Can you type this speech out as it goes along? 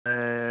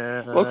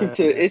Welcome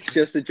to It's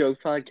Just a Joke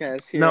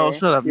podcast. No, Here,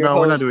 shut up. your No,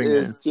 we're not host doing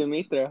is this.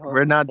 Jimmy Trejo,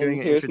 We're not doing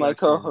and an here's my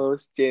introduction.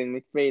 co-host,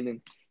 Jaden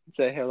McFadden.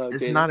 Say hello,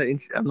 It's Jaden. not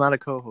I'm not a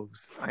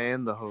co-host. I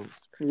am the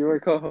host. You are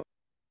co-host.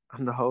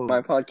 I'm the host. My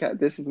podcast.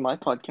 This is my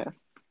podcast.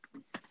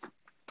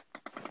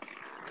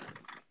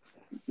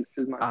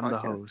 I'm the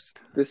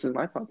host. This is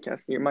my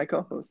podcast. You're my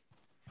co-host.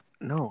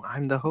 No,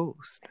 I'm the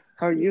host.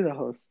 How are you the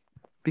host?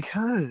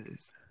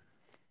 Because,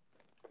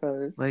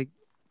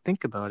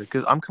 think about it.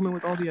 Because I'm coming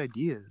with all the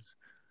ideas.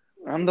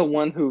 I'm the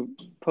one who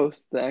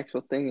posts the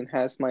actual thing and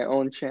has my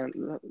own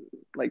channel,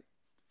 my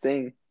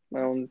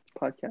own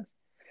podcast.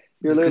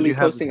 You're literally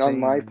posting on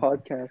my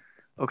podcast.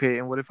 Okay,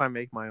 and what if I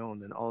make my own?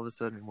 Then all of a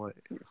sudden, what?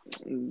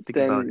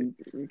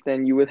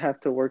 Then you would have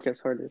to work as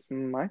hard as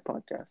my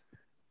podcast.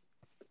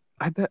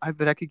 I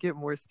bet I could get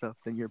more stuff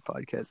than your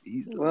podcast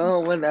easily.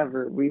 Well,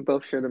 whatever. We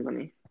both share the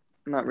money.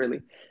 Not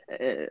really.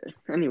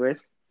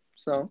 Anyways,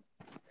 so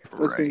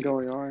what's been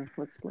going on?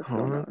 What's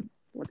going on?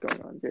 What's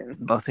going on, Jaden?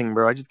 Nothing,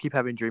 bro. I just keep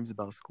having dreams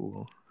about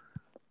school.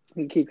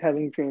 You keep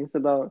having dreams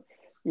about,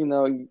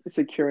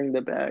 securing the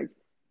bag.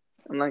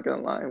 I'm not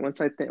gonna lie. Once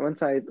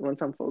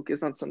I'm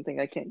focused on something,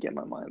 I can't get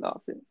my mind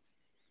off it.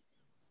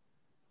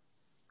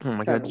 Oh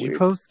my god! Did you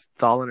post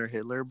Stalin or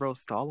Hitler, bro?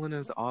 Stalin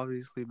is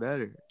obviously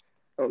better.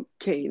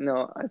 Okay,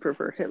 no, I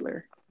prefer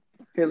Hitler.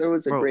 Hitler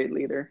was a great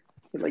leader.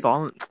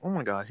 Stalin. Oh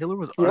my god, Hitler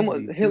was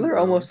ugly too, Hitler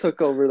almost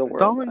took over the world.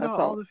 Stalin got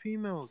all the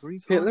females. What are you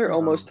talking Hitler about?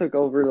 almost took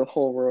over the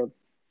whole world.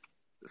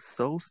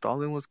 So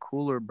Stalin was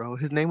cooler, bro.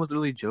 His name was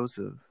literally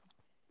Joseph.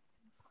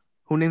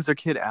 Who names their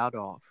kid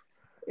Adolf?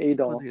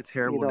 Adolf. It's a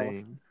terrible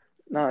name.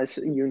 No, it's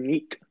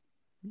unique.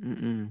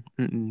 Bro.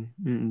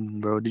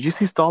 Did you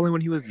see Stalin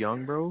when he was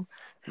young, bro?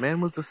 Man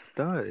was a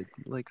stud.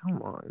 Like,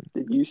 come on.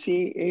 Did you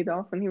see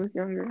Adolf when he was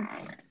younger?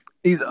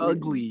 He's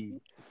ugly.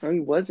 No,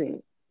 he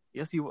wasn't.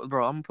 Yes, he was.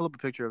 Bro, I'm gonna pull up a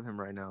picture of him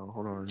right now.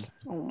 Hold on.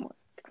 Oh my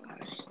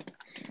gosh.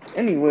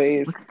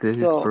 Anyways, look at this,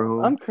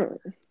 bro.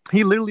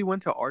 He literally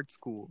went to art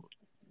school.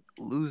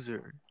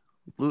 Loser.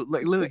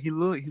 Look, he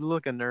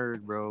look a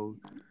nerd, bro.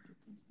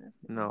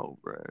 No,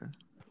 bro.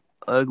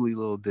 Ugly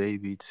little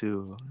baby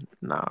too.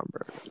 Nah,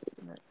 bro.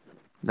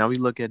 Now we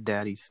look at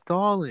Daddy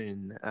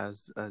Stalin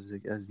as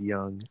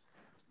young.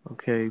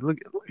 Okay, look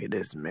at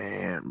this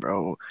man,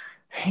 bro.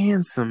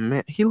 Handsome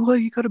man. He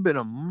could have been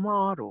a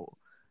model.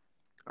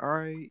 All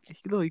right,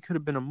 he could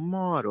have been a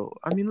model.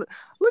 I mean,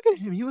 look at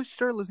him. He was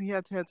shirtless and he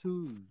had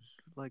tattoos.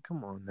 Like,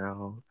 come on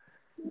now.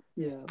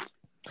 Yeah.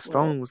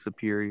 Stalin was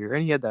superior,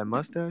 and he had that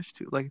mustache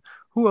too. Like,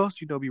 who else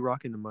do you know be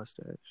rocking the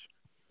mustache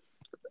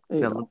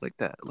that looked like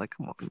that? Like,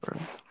 come on, bro.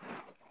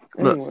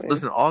 Anyway.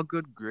 Listen. All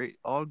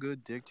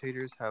good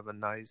dictators have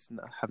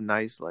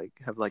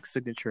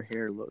signature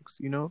hair looks.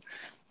 You know,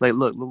 like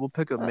look, we'll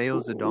pick up Mao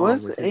Zedong.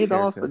 Was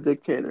Adolf a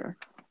dictator?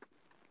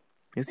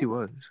 Yes, he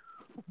was.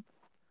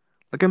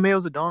 Look at Mao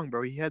Zedong,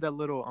 bro. He had that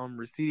little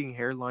receding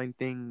hairline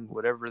thing,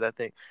 whatever that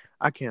thing.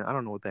 I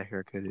don't know what that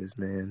haircut is,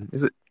 man.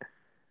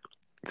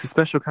 It's a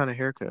special kind of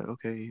haircut,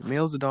 okay?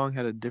 Mao Zedong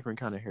had a different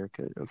kind of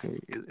haircut, okay?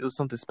 It was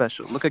something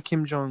special. Look at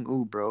Kim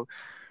Jong-un, bro.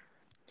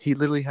 He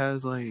literally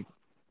has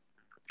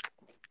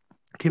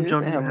Kim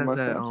Jong-un has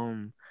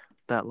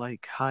that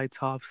like high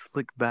top,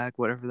 slick back,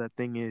 whatever that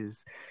thing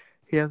is.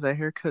 He has that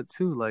haircut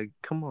too. Like,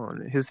 come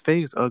on. His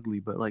face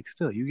ugly, but like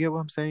still, you get what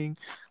I'm saying?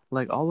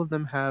 Like all of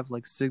them have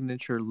like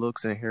signature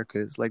looks and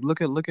haircuts. Like look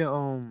at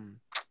I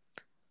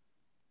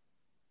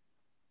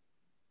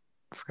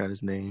forgot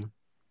his name.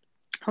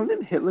 How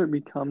did Hitler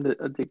become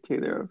a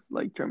dictator of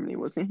like Germany?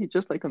 Wasn't he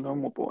just like a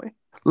normal boy?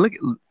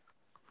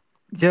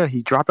 Yeah,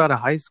 he dropped out of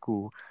high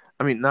school.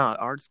 I mean, not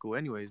art school.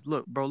 Anyways,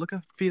 look, bro, look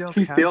at Fidel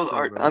Castro. He failed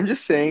art. Bro. I'm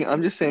just saying.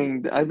 I've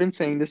been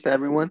saying this to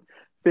everyone.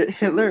 But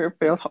Hitler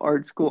failed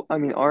art,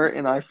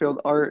 and I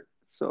failed art.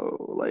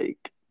 So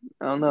like,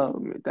 I don't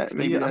know.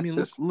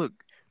 Look,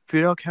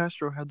 Fidel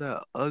Castro had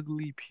that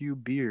ugly pew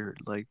beard.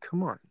 Like,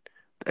 come on.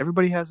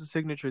 Everybody has a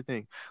signature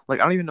thing. Like,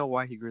 I don't even know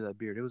why he grew that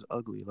beard. It was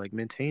ugly. Like,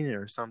 maintain it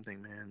or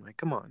something, man. Like,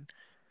 come on.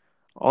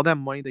 All that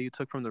money that you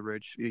took from the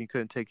rich, you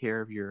couldn't take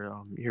care of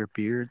your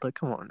beard. Like,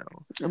 come on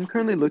now. I'm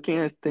currently looking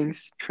at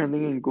things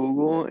trending in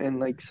Google, and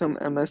like some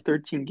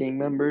MS-13 gang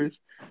members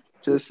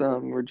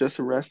were just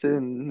arrested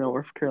in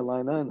North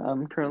Carolina, and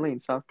I'm currently in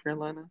South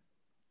Carolina.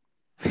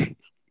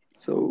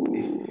 So,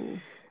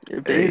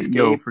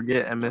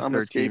 forget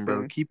MS-13,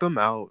 bro. Keep them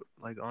out.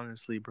 Like,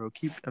 honestly, bro,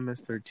 keep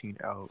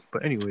MS-13 out.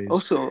 But anyways.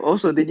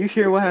 Also, did you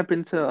hear what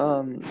happened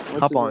to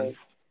wait.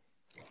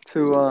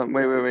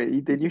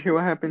 Did you hear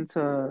what happened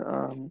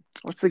to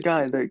what's the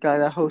guy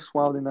that hosts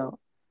Wild 'N Out?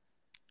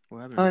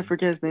 What happened? I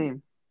forget his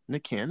name.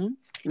 Nick Cannon?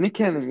 Nick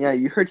Cannon, yeah.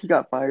 You heard he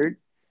got fired?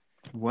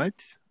 What?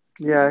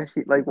 Yeah,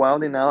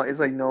 Wild 'N Out is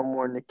like no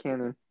more Nick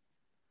Cannon.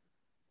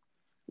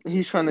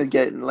 He's trying to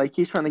get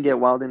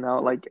Wild 'N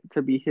Out like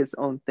to be his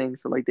own thing,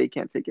 so like they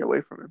can't take it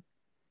away from him.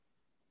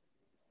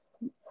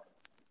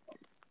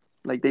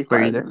 Like they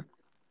fired him.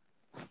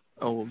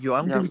 Oh, I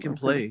don't think we can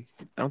play.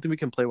 I don't think we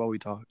can play while we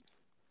talk.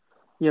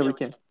 Yeah, we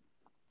can.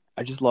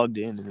 I just logged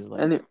in and they're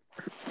like.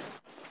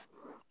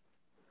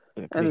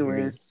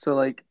 Anyways, so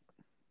like,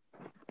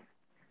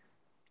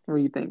 What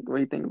do you think? What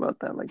do you think about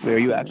that? Like, Wait, are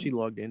you actually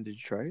logged in? Did you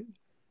try it?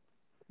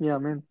 Yeah,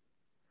 man.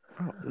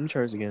 Oh, let me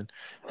try this again.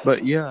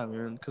 But yeah,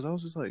 man, because I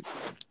was just like,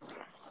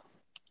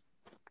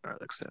 all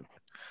right, accept.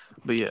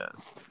 But yeah,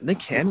 Nick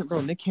Cannon,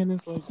 bro. Nick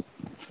Cannon's like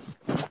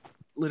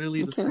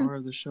literally the star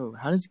of the show.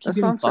 How does he keep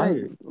That's what getting I'm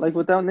fired? saying. Like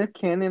without Nick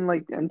Cannon,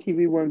 like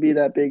MTV wouldn't be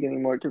that big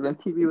anymore because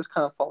MTV was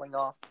kind of falling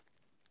off.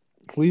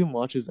 Who even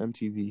watches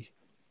MTV?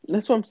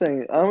 That's what I'm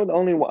saying. I've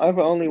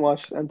only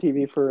watched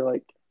MTV for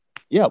like.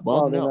 Yeah,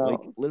 well, Wild 'N no, like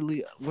Out.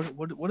 literally,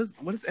 what does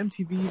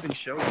MTV even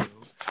show, bro?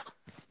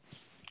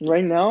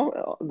 Right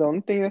now, the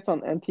only thing that's on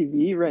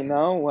MTV right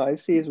now, what I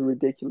see is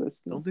ridiculous.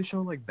 Don't they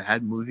show like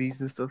bad movies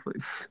and stuff like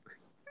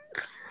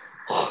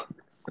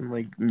and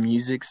like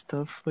music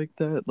stuff like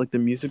that, like the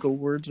music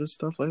awards or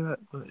stuff like that?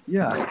 But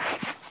yeah.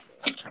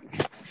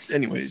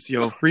 Anyways,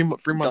 yo, free my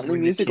boy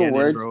Nick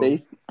Cannon, bro. I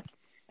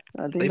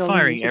think They the only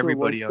firing music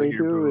everybody awards out they here,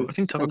 do bro. I is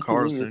think Tucker MTV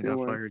Carlson Music got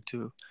Awards. fired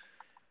too.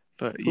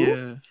 But Who?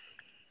 yeah.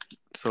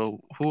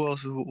 So who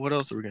else? What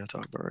else are we gonna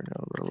talk about right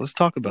now, bro? Let's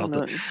talk about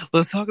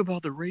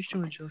the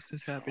racial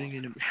injustice happening in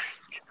America.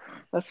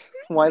 That's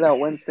White Out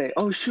Wednesday.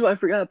 Oh shoot, I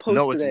forgot to post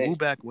today. No, it's Woo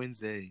Back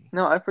Wednesday.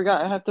 No, I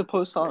forgot. I have to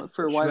post on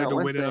for White Out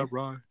Wednesday.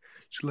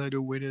 She like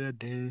the way that I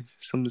dance.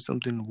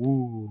 Something.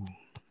 Woo.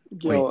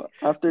 Yo,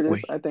 after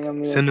this, I think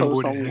I'm gonna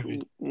post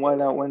on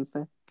White Out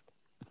Wednesday.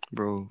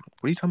 Bro, what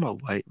are you talking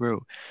about, white,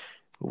 bro?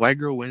 White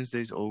Girl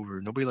Wednesday's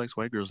over. Nobody likes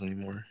white girls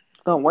anymore.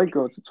 It's not white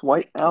girls. It's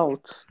white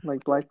out,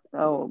 like black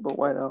out, but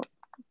white out.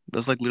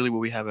 That's like literally what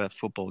we have at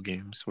football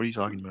games. What are you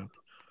talking about?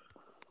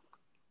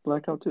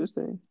 Blackout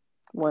Tuesday,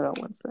 White Out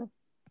Wednesday.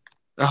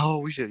 Oh,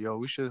 we should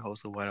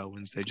host a White Out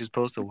Wednesday. Just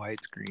post a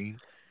white screen.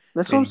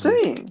 That's what I'm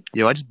saying.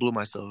 Yo, I just blew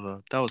myself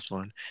up. That was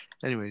fun.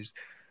 Anyways,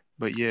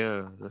 but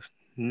yeah,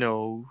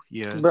 no,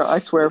 yes. Bro, I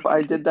swear, if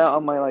I did that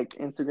on my like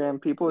Instagram,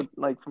 people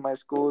like from my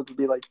school would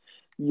be like,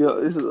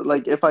 "Yo, this is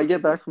like if I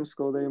get back from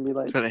school, they're gonna be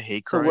like, is that a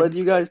hate crime? So what do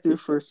you guys do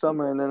for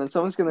summer?" And then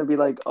someone's gonna be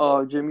like,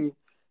 "Oh, Jimmy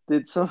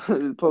did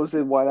some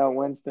posted White Out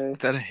Wednesday." Is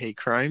that a hate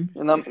crime?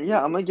 And I'm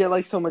gonna get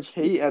like so much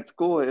hate at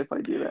school if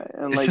I do that.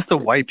 And it's like, just a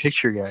white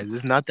picture, guys.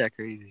 It's not that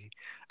crazy.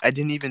 I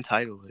didn't even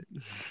title it.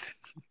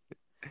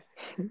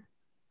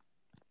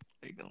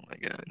 Like, oh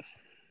my god.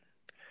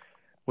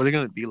 What are they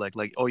gonna be like?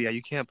 Like, oh yeah,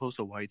 you can't post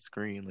a white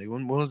screen. Like,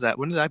 when was that?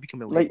 When did that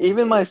become illegal? Like,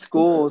 even my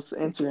school's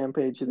Instagram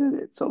page did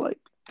it. So like,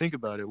 think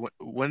about it.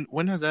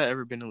 When has that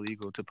ever been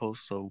illegal to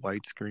post a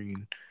white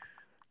screen?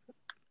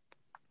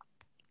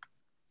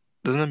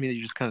 Doesn't that mean that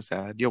you're just kind of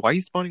sad? Yo, why are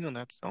you spawning on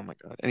that? Oh my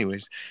god.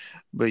 Anyways,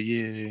 but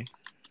yeah,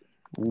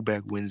 Woo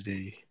Back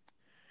Wednesday.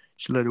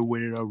 She let her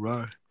wait it out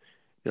right.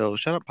 Yo,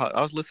 shout out Pop.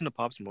 I was listening to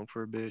Pop Smoke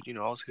for a bit. You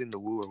know, I was hitting the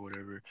Woo or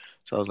whatever.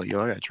 So I was like,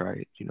 yo, I gotta try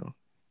it. You know.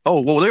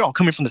 Oh, well, they're all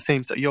coming from the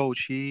same side. Yo,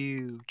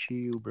 chill,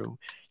 bro.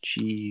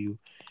 Chill.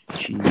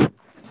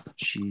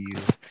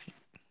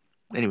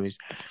 Anyways,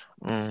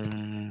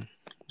 what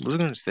was I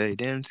gonna say?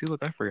 Damn, see,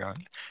 look, I forgot.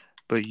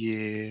 But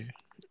yeah,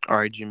 all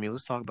right, Jimmy,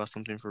 let's talk about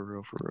something for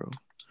real.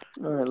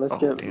 All right, let's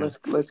get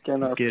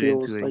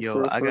into it. Like,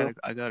 yo,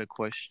 I got a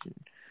question.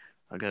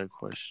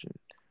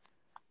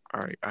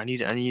 All right, I need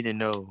to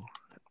know.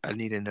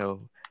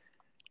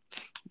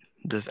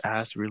 Does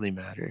ass really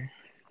matter?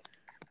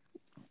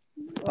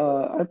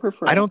 I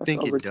prefer. I don't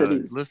think it does.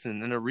 Titties.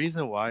 Listen, and the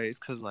reason why is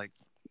because like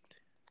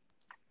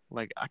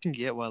I can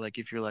get why like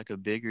if you're like a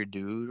bigger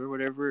dude or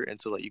whatever, and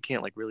so like you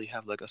can't like really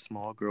have like a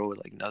small girl with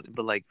like nothing.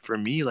 But like for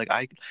me, like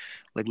I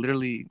like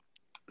literally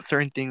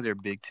certain things are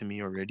big to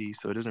me already,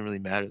 so it doesn't really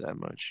matter that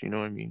much. You know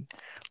what I mean?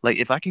 Like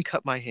if I can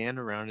cut my hand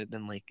around it,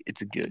 then like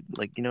it's a good.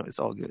 Like you know, it's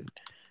all good.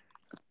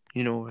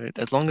 You know,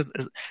 as long as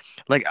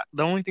like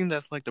the only thing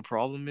that's like the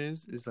problem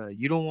is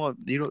you don't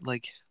want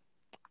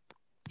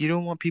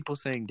people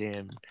saying,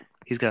 "Damn,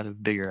 he's got a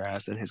bigger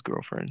ass than his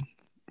girlfriend."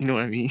 You know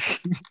what I mean?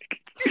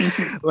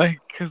 Like,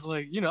 cause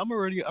like you know, I'm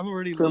already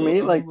for me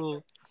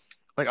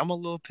I'm a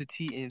little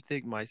petite and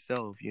thick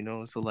myself. You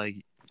know, so like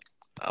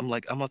I'm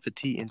a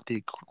petite and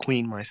thick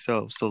queen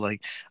myself. So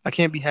like I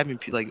can't be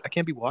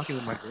walking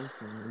with my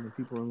girlfriend and the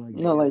people are like,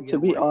 no, like to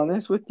be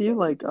honest with you,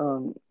 like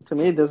to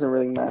me it doesn't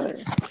really matter.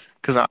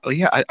 Cause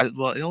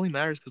well, it only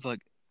matters because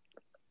like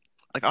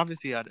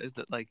obviously is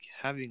that like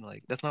having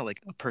like that's not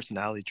like a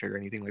personality trait or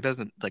anything. Like it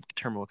doesn't like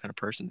determine what kind of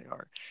person they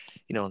are.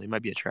 You know, they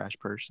might be a trash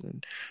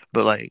person,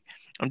 but like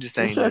I'm just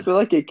saying. I feel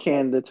like it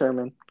can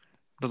determine.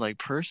 But like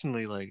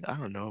personally, like I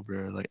don't know,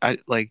 bro. Like I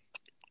like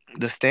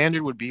the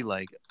standard would be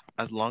like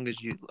as long as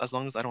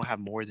I don't have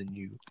more than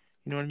you.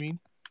 You know what I mean?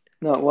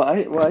 No, what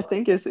I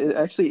think is it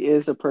actually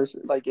is a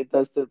person. Like it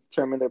does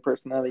determine their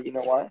personality. You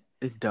know why?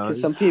 It does.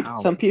 Some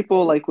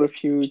people like with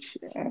huge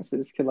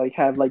asses can like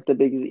have like the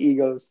biggest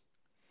egos,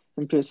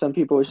 and some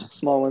people with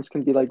small ones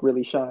can be like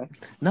really shy.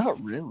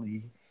 Not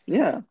really.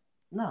 Yeah.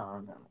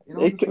 No.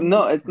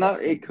 It's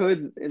not. It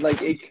can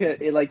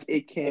be like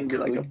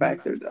a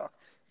factor though.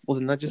 Well,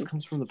 then that just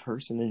comes from the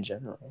person in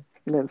general.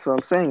 That's what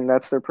I'm saying.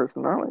 That's their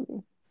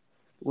personality.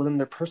 Well, then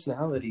their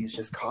personality is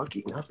just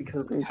cocky, not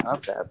because they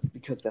have that,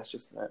 because that's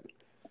just them.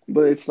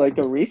 But it's like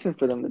a reason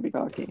for them to be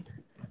cocky.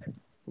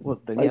 Well,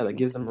 then like, that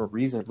gives them a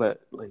reason, but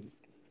like,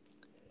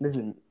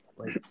 listen,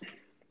 like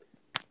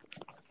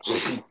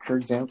for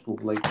example,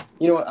 like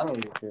you know what? I don't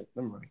even care.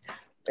 Never mind.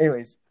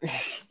 Anyways,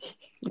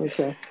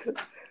 Okay.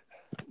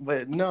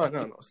 but no.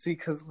 See,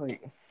 cause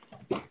like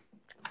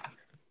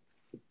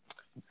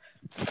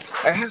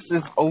ass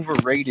is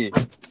overrated.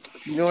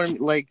 You know what I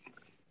mean? Like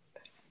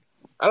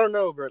I don't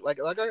know, bro. Like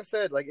I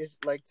said, like it's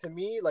like to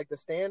me, like the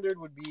standard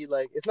would be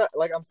like it's not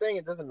like I'm saying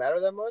it doesn't matter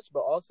that much,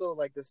 but also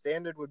like the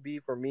standard would be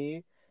for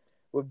me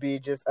would be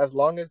just as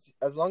long as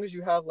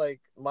you have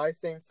like my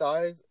same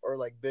size or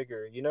like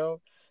bigger, you know?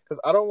 Because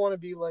I don't want to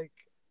be like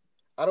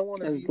I don't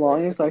want to As be like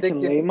long the as I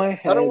can thickest. lay my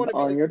I don't head want to be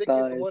on the your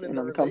thickest thighs one in and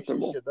the I'm comfortable.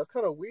 relationship. That's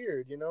kind of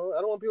weird, you know.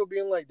 I don't want people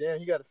being like, "Damn,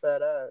 he got a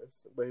fat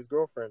ass," but his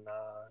girlfriend, nah.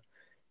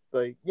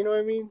 Like, you know what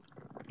I mean?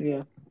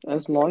 Yeah.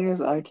 As long as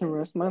I can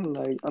rest my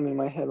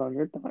head on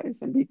your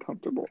thighs and be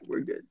comfortable, we're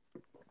good.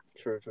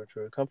 True.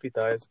 Comfy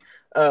thighs.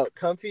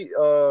 Comfy.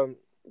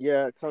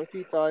 Yeah,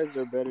 comfy thighs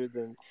are better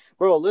than.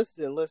 Bro,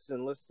 listen.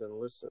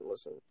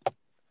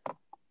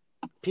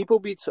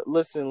 People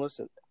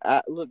listen.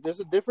 Look, there's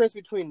a difference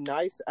between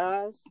nice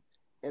ass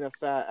and a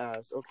fat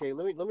ass. Okay,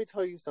 let me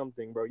tell you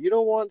something, bro. You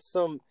don't want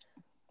some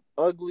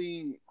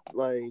ugly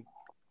like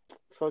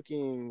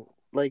fucking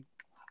like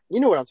you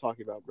know what I'm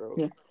talking about, bro.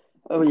 Yeah.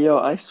 Oh, yo,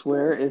 I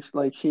swear, if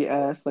like she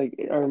asks, like,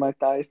 are my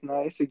thighs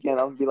nice again?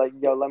 I'll be like,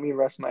 yo, let me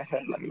rest my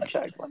head. Let me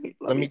check. Let me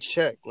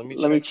check. Let me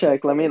let me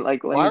check. check. Let Why me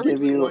are we give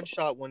doing you. one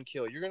shot, one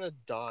kill? You're gonna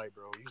die,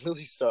 bro. You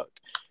really suck.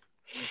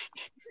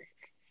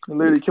 I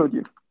literally killed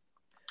you.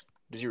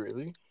 Did you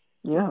really?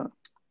 Yeah.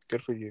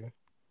 Good for you.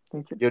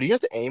 Thank you. Yo, do you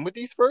have to aim with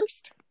these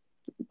first?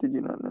 Did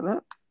you not know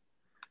that?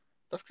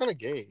 That's kind of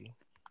gay.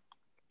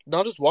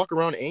 Not just walk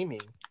around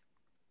aiming.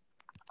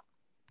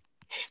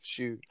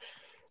 Shoot.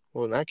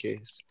 Well, in that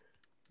case.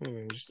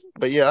 Anyways.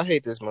 But yeah, I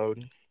hate this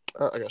mode.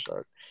 I got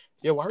shot.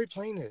 Yo, why are we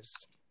playing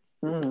this?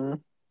 Mm-hmm.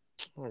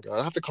 Oh my god,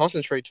 I have to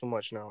concentrate too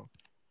much now.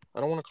 I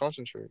don't want to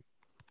concentrate.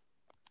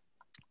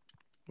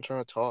 I'm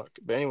trying to talk.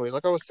 But anyways,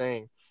 like I was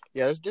saying,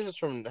 yeah, there's difference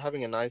from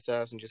having a nice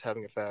ass and just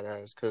having a fat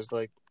ass. Because,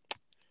 like,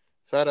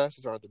 fat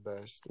asses aren't the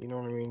best. You know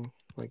what I mean?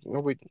 Like,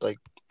 nobody, like...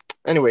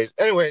 Anyways.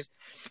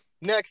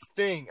 Next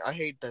thing. I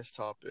hate this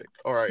topic.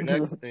 All right,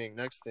 next thing.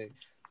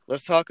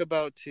 Let's talk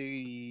about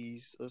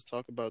titties.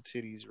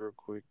 Real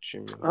quick,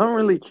 Jimmy. I don't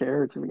really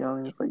care, to be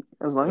honest. Like,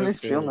 as long as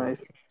they feel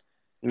Listen.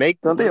 nice.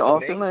 Don't they all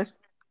feel nice?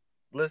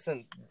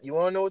 Listen, you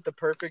want to know what the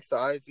perfect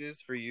size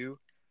is for you?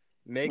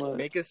 What?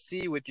 Make a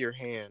C with your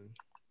hand,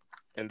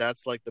 and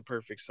that's like the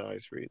perfect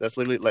size for you. That's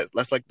literally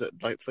that's like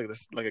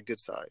like a good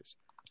size.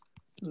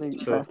 Like,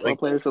 So basketball like,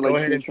 players are go like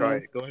ahead and huge try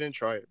hands. it. Go ahead and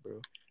try it,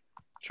 bro.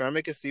 Try and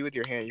make a C with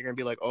your hand. You're gonna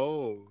be like,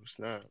 oh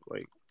snap!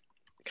 Like,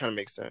 kind of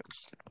makes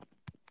sense.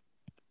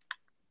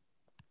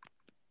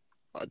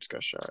 I just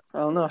got shot. I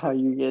don't know how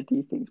you get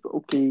these things, but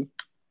okay.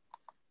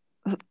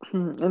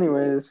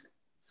 Anyways,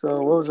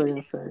 so what was I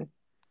gonna say?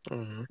 Mm-hmm.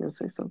 I was gonna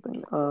say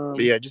something. But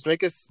yeah, just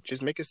make a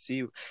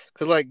C,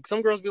 cause like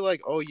some girls be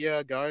like, oh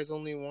yeah, guys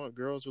only want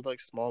girls with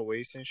like small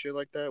waists and shit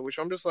like that. Which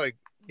I'm just like,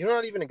 you're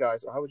not even a guy,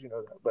 so how would you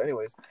know that? But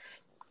anyways,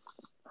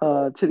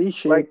 titty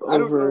shape like I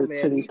don't know, over man.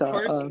 Me titty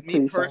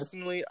size.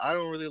 personally, I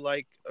don't really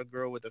like a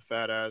girl with a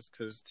fat ass,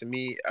 cause to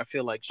me, I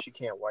feel like she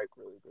can't wipe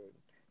really good.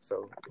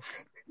 So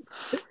just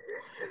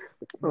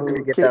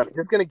gonna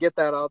get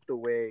that out the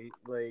way.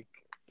 Like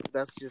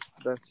that's.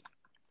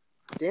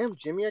 Damn,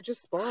 Jimmy, I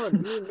just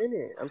spawned. Give me a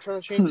minute. I'm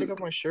trying to take off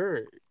my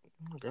shirt.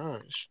 Oh my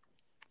gosh.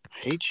 I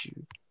hate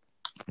you.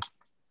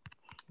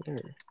 There.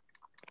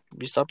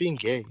 Stop being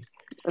gay.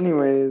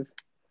 Anyways.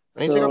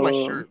 I need to take off my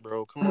shirt,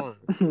 bro. Come on.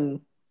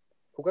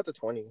 Who got the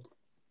 20?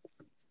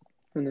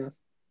 Who knows?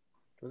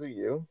 Was it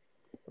you?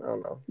 I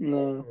don't know.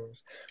 No.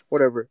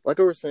 Whatever. Like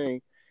I was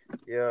saying,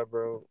 yeah,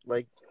 bro.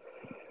 Like,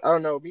 I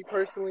don't know. Me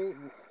personally,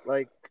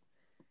 like,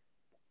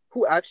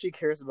 who actually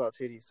cares about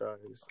titty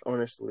size,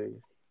 honestly?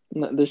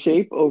 No, the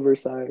shape over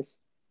size.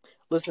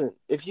 Listen,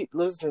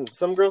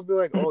 some girls be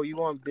like, "Oh, you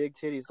want big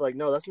titties?" Like,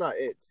 no, that's not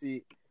it.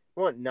 See, you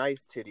want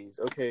nice titties,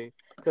 okay?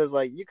 Because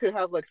like you could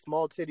have like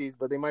small titties,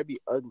 but they might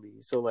be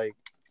ugly. So like,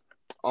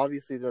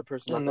 obviously the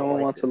person's not no gonna one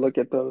like wants them. to look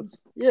at those.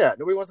 Yeah,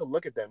 nobody wants to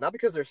look at them. Not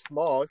because they're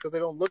small, it's because they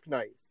don't look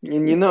nice.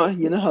 And you know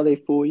how they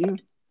fool you.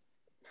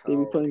 They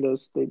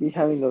They be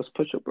having those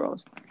push-up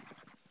bras.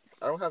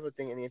 I don't have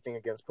anything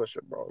against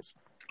push-up bras.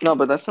 No,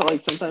 but that's not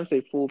like sometimes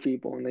they fool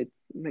people and they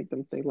make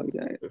them think like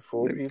that. They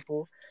fool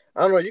people.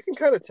 I don't know. You can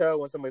kind of tell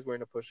when somebody's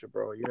wearing a push-up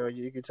bra. You know,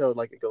 you can tell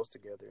like it goes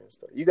together and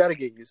stuff. You got to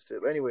get used to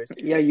it. But anyways.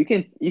 Yeah, you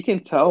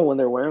can tell when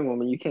they're wearing them,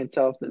 and you can't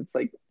tell if it's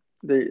like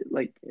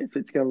if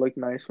it's gonna look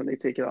nice when they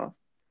take it off.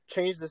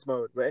 Change this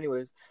mode. But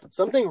anyways,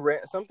 something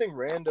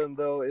random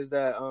though is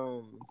that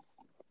what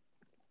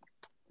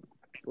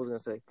was I gonna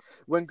say?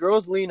 When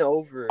girls lean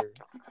over,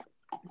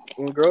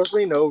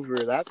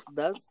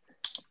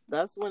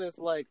 that's when it's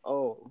like,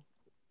 oh,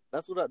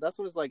 that's when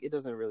it's like it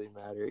doesn't really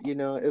matter. You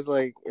know, it's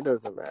like it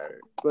doesn't matter.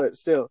 But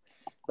still,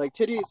 like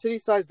titty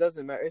size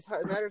doesn't matter. It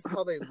matters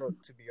how they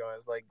look. To be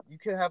honest, like you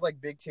can have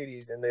like big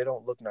titties and they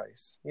don't look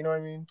nice. You know what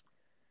I mean?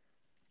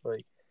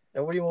 Like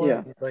And what do you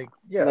Yeah, want? Like,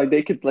 yeah, like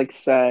they could like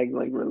sag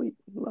like really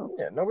low.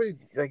 yeah. Nobody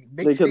like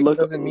big They could titties look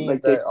doesn't mean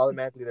like they. that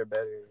automatically they're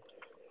better.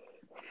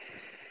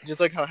 Just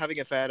like how having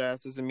a fat ass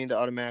doesn't mean that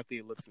automatically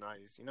it looks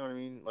nice. You know what I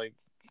mean? Like,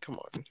 come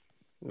on,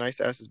 nice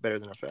ass is better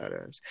than a fat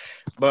ass.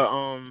 But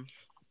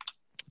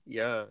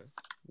yeah,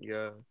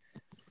 yeah.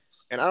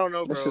 And I don't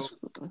know, It's bro. just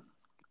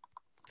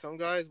Some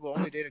guys will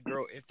only date a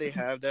girl if they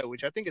have that,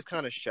 which I think is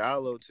kind of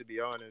shallow, to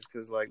be honest.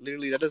 Because like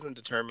literally, that doesn't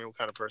determine what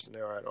kind of person they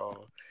are at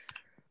all.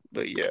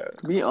 But yeah,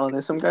 to be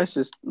honest, some guys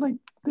just like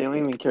they don't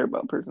even care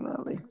about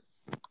personality.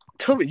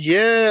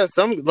 yeah.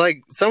 Some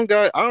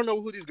guy. I don't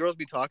know who these girls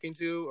be talking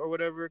to or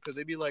whatever. Because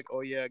they be like,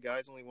 "Oh yeah,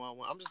 guys only want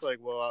one." I'm just like,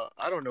 well,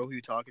 I don't know who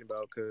you're talking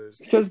about. Because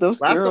Because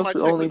those last time I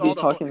girls checked only with be all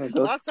the talking to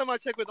those, last time I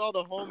checked with all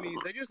the homies,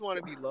 they just want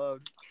to be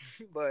loved.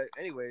 But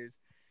anyways,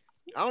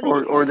 I don't know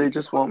what or guys they they be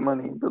just want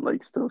talking money, to. but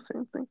like still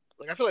same thing.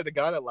 Like I feel like the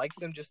guy that likes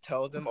them just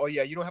tells them, "Oh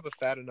yeah, you don't have a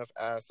fat enough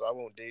ass, so I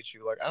won't date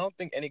you." Like I don't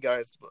think any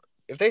guys,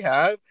 if they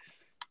have,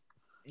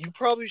 you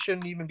probably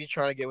shouldn't even be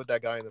trying to get with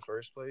that guy in the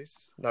first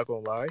place. Not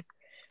gonna lie,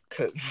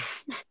 cause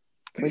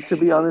Like to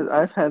be honest,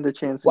 I've had the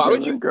chance to why get would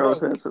with a you, girl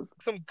bro? who has a.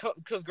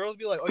 Because girls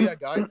be like, "Oh yeah,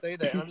 guys say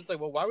that," and I'm just like,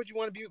 "Well, why would you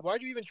want to be?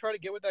 Why'd you even try to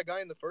get with that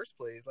guy in the first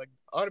place? Like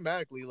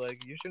automatically,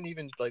 like you shouldn't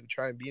even like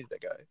try and be with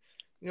that guy.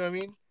 You know what I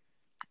mean?"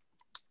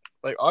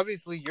 Like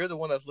obviously you're the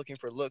one that's looking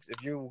for looks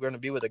if you're gonna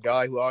be with a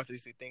guy who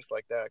obviously thinks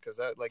like that, because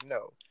that like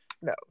no.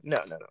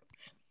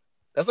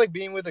 That's like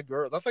being with a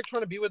girl. That's like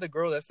trying to be with a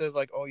girl that says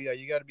like, oh yeah,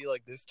 you got to be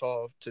like this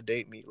tall to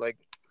date me. Like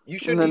you And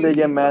shouldn't then they even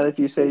get be. mad if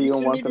you say You you don't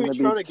shouldn't want even them be to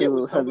be trying to get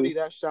with too somebody heavy.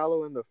 that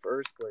shallow in the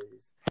first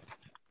place.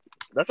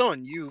 That's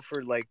on you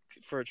for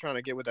trying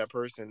to get with that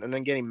person and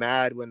then getting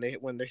mad when they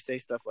say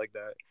stuff like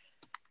that.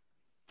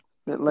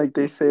 Like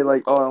they say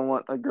like, oh, I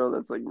want a girl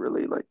that's like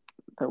really like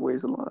that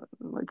weighs a lot,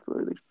 like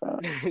really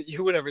fat.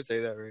 You would never say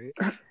that,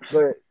 right?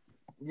 But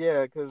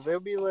yeah, because they'll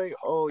be like,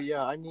 oh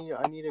yeah, I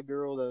need a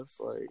girl that's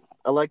like,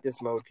 I like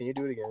this mode. Can you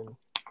do it again?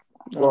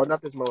 Well,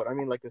 not this mode. I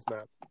mean, like this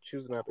map.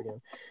 Choose the map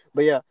again.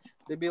 But yeah,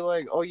 they'd be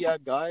like, "Oh yeah,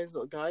 guys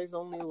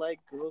only like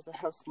girls that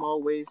have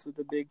small waists with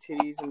the big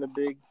titties and the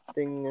big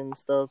thing and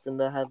stuff, and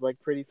that have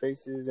like pretty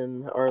faces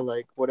and are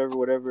like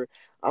whatever."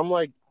 I'm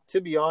like,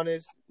 to be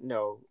honest,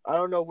 no. I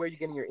don't know where you're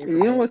getting your You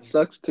know what information.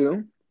 sucks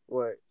too?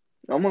 What?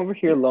 I'm over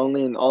here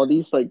lonely, and all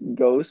these like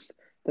ghosts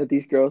that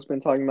these girls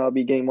been talking about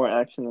be getting more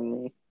action than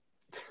me.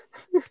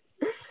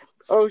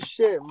 Oh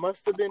shit!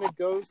 Must have been a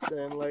ghost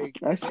then. Like,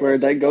 I damn, swear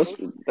that ghost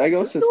this is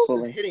ghost is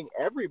pulling. hitting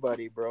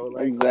everybody, bro. Like, oh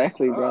my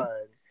Exactly, bro.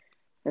 god.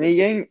 And he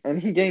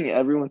getting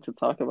everyone to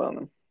talk about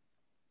him.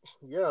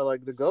 Yeah,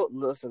 like the ghost.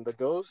 Listen, the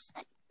ghost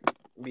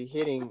be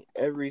hitting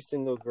every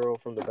single girl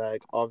from the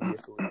back,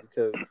 obviously,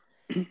 because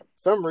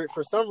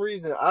for some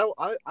reason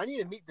I need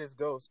to meet this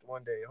ghost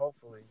one day.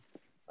 Hopefully,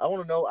 I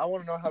want to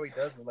know how he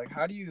does it. Like,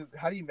 how do you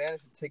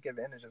manage to take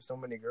advantage of so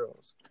many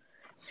girls?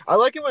 I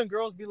like it when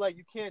girls be like,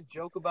 you can't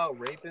joke about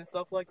rape and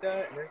stuff like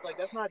that, and it's like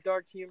that's not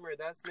dark humor.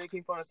 That's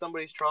making fun of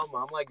somebody's trauma.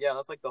 I'm like, yeah,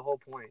 that's like the whole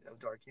point of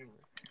dark humor.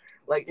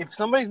 Like, if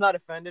somebody's not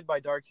offended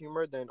by dark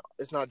humor, then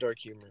it's not dark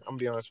humor. I'm gonna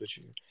be honest with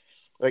you.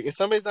 Like, if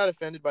somebody's not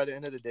offended by the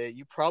end of the day,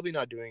 you're probably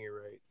not doing it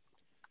right.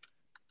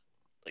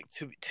 Like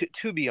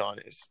to be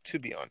honest,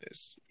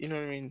 you know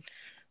what I mean?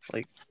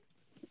 Like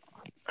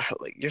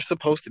you're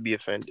supposed to be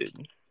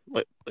offended,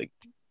 like,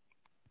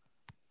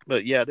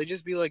 but yeah, they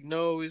just be like,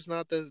 no, it's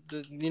not the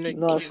you know, you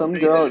No, can't some say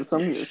that. girl,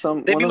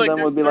 some They'd one be of like, them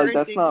there's would be like, certain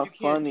 "That's things you not can't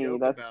funny. joke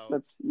about.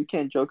 That's you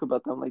can't joke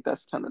about them. Like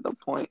that's kind of the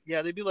point."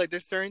 Yeah, they'd be like,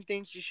 there's certain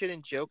things you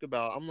shouldn't joke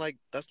about. I'm like,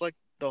 that's like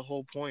the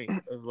whole point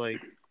of like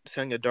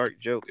telling a dark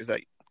joke is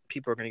that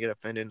people are gonna get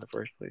offended in the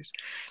first place.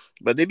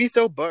 But they'd be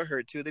so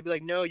butthurt too. They'd be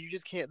like, no, you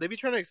just can't. They'd be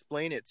trying to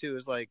explain it too.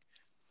 It's like,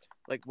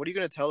 what are you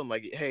gonna tell them?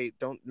 Like, hey,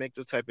 don't make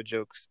those type of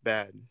jokes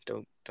bad.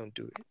 Don't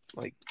do it.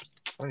 Like,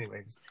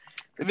 anyways,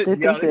 They think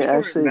they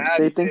actually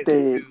they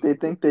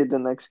think they the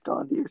next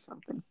Gandhi or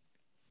something.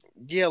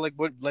 Yeah, what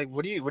are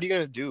you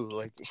gonna do?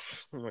 Like,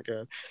 oh my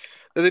god.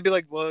 They'd be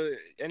like, well,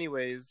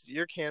 anyways,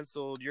 you're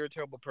canceled. You're a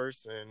terrible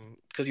person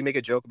because you make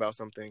a joke about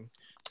something.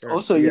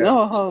 Also, you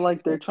know how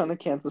like they're trying to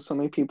cancel so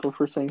many people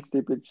for saying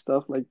stupid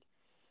stuff like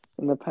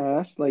in the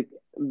past, like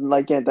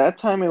at that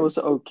time it was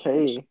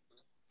okay.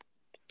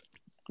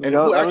 And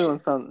Everyone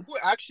found who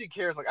actually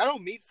cares? Like, I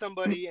don't meet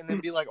somebody and then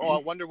be like, oh, I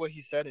wonder what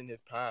he said in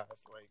his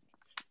past. Like,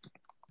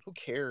 who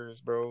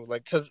cares, bro?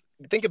 Like, because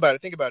think about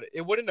it.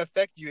 It wouldn't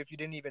affect you if you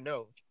didn't even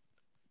know.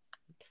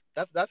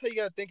 That's how you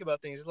gotta think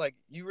about things. It's like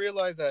you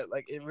realize that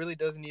like it really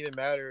doesn't even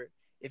matter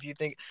if you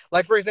think,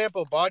 like, for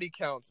example, body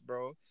counts,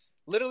 bro.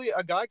 Literally,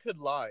 a guy could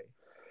lie,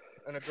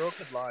 and a girl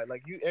could lie.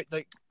 Like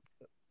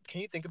can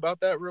you think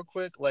about that real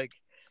quick? Like,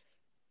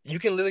 you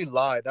can literally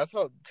lie. That's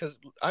how, because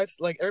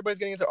everybody's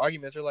getting into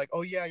arguments. They're like,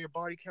 oh yeah, your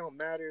body count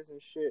matters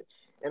and shit.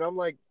 And I'm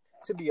like,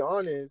 to be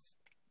honest,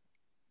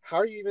 how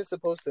are you even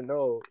supposed to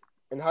know?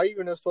 And how are you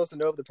even supposed to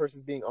know if the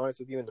person's being honest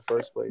with you in the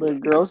first place? But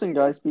girls and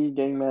guys be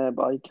getting mad at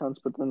body counts,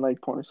 but then like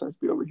porn stars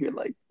be over here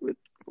like with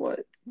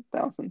what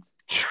thousands.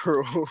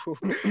 True.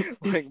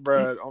 Like,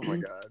 bro, oh my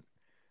god.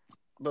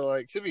 But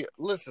like to be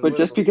But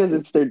just because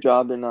it's their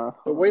job, they're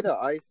not. The way that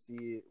I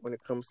see it when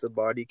it comes to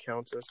body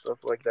counts and stuff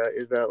like that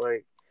is that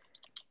like,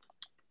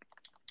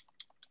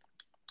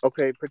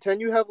 okay,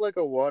 pretend you have like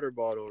a water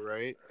bottle,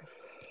 right?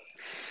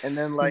 And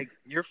then like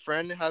your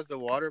friend has the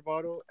water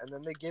bottle, and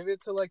then they give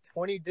it to like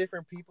 20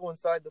 different people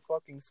inside the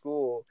fucking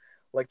school,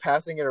 like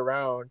passing it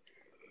around.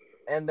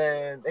 And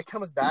then it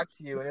comes back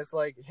to you, and it's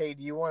like, hey,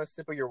 do you want a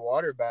sip of your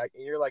water back?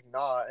 And you're like,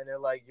 nah. And they're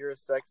like, you're a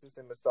sexist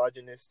and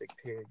misogynistic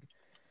pig.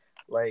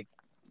 Like,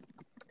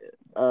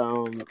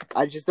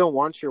 I just don't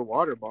want your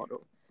water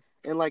bottle.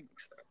 And like,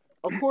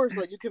 of course,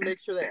 like you can make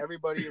sure that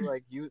everybody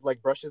like you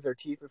like brushes their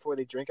teeth before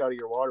they drink out of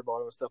your water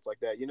bottle and stuff like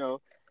that, you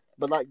know.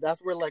 But like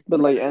that's where like. But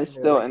like, and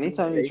still,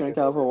 anytime you drink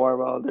out of a water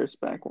bottle, there's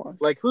backwash.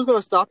 Like, who's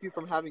gonna stop you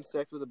from having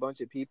sex with a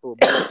bunch of people?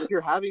 But like, if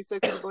you're having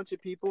sex with a bunch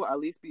of people, at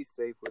least be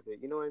safe with it.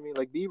 You know what I mean?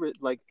 Like,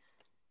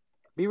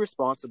 be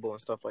responsible and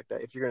stuff like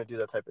that if you're gonna do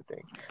that type of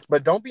thing.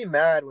 But don't be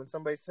mad when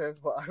somebody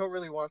says, "Well, I don't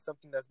really want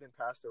something that's been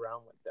passed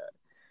around like that."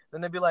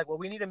 Then they'd be like, "Well,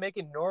 we need to make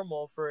it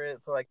normal for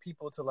like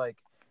people to like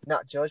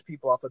not judge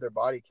people off of their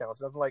body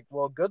counts." And I'm like,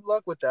 "Well, good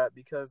luck with that,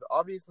 because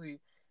obviously,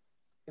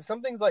 if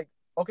something's like,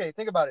 okay,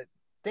 think about it.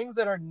 Things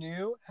that are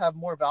new have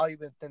more value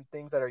than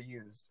things that are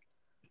used.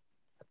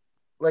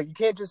 Like, you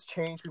can't just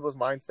change people's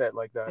mindset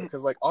like that,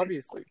 because like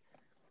obviously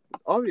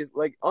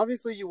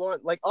you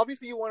want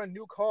a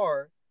new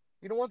car.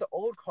 You don't want the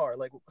old car.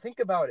 Like, think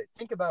about it,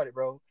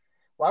 bro.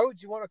 Why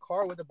would you want a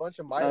car with a bunch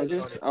of mileage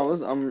on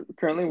it? I'm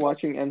currently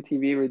watching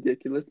MTV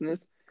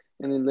Ridiculousness,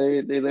 and then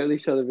they literally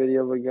showed a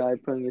video of a guy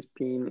putting his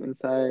peen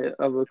inside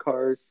of a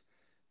car's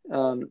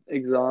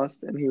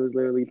exhaust, and he was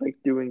literally like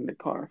doing the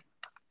car.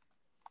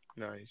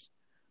 Nice.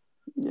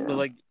 Yeah. But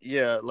like,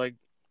 yeah, like,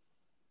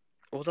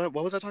 what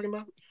was I talking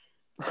about?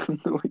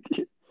 No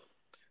idea.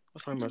 I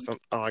was talking about something.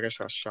 Oh, I guess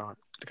I got shot.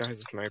 The guy's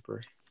a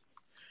sniper.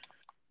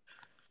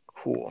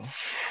 Cool.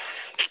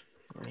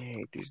 I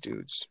hate these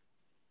dudes.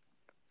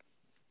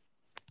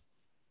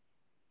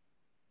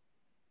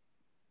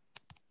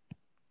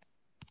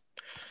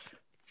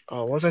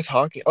 Oh, what was I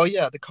talking? Oh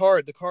yeah, the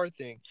car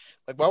thing.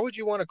 Like, why would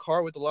you want a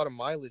car with a lot of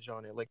mileage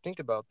on it? Like, think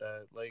about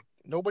that. Like,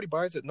 nobody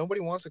buys it.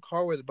 Nobody wants a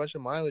car with a bunch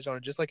of mileage on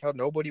it, just like how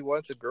nobody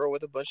wants a girl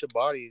with a bunch of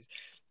bodies.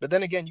 But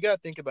then again, you gotta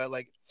think about,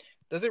 like,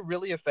 does it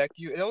really affect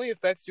you? It only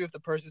affects you if the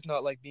person's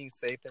not like being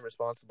safe and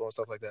responsible and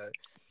stuff like that.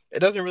 It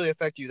doesn't really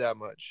affect you that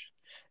much.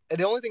 And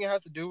the only thing it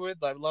has to do with,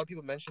 like a lot of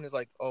people mention, is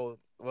like, oh,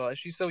 well, if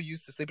she's so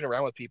used to sleeping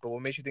around with people,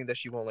 what makes you think that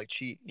she won't like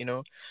cheat? You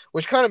know,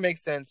 which kind of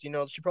makes sense. You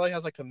know, she probably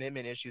has like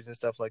commitment issues and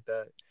stuff like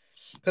that.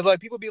 Because like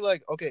people be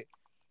like, okay,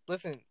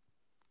 listen,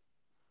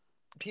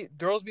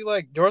 girls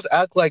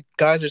act like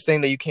guys are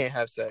saying that you can't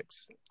have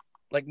sex.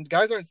 Like,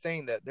 guys aren't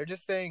saying that. They're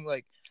just saying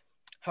like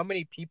how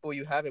many people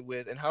you have it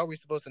with, and how are we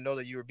supposed to know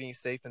that you were being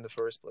safe in the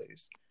first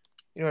place?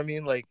 You know what I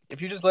mean? Like,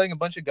 if you're just letting a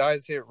bunch of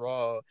guys hit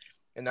raw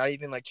and not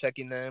even like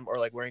checking them or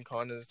like wearing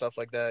condoms and stuff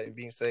like that and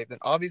being safe, then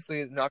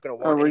obviously it's not gonna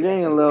want. We're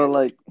getting a little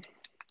like,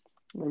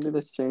 maybe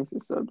let's change the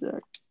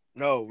subject.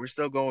 No, we're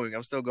still going.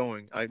 I'm still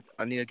going. I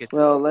need to get this.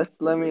 Well,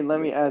 let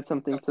me add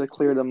something to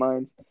clear the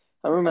minds.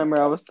 I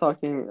remember I was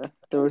talking.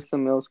 There was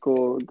some middle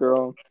school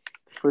girl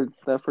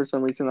that for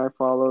some reason I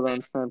followed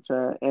on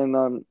Snapchat,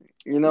 and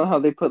you know how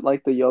they put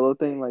like the YOLO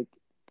thing, like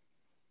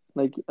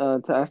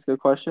to ask a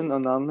question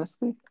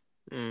anonymously.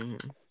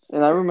 Mm-hmm.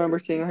 And I remember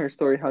seeing her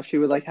story how she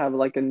would like have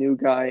like a new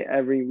guy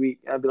every week.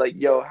 I'd be like,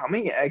 "Yo, how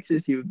many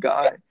exes you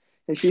got?"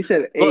 And she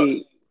said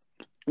 8.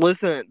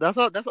 Listen, that's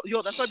what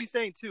I be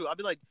saying too. I'd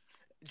be like,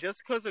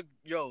 just because of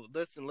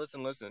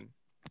listen.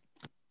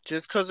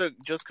 Just because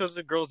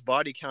a girl's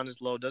body count is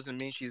low doesn't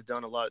mean she hasn't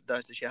done a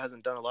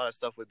lot of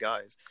stuff with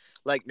guys.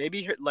 Like,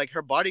 maybe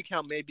her body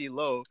count may be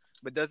low,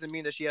 but doesn't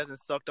mean that she hasn't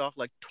sucked off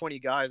like 20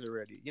 guys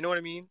already. You know what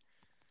I mean?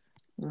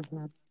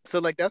 Mm-hmm. So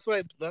like that's why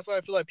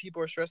I feel like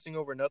people are stressing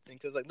over nothing,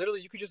 because like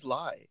literally you could just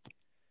lie.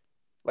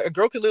 Like, a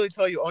girl could literally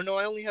tell you, "Oh no,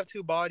 I only have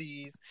 2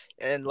 bodies,"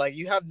 and like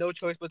you have no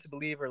choice but to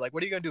believe her. Like,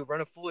 what are you gonna do?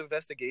 Run a full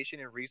investigation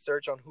and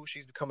research on who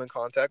she's become in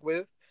contact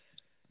with?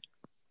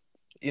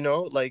 You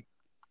know, like.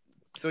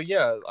 So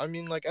yeah, I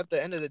mean, like, at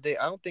the end of the day,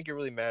 I don't think it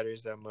really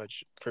matters that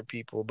much for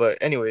people. But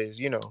anyways,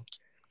 you know.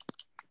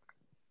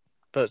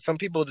 But some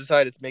people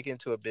decided to make it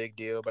into a big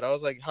deal. But I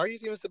was like, how are you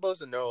even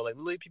supposed to know? Like,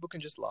 literally, people can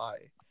just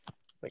lie.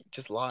 Like,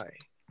 just lie.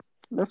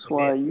 That's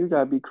why you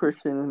gotta be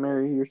Christian and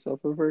marry yourself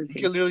a virgin.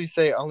 You can literally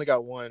say, "I only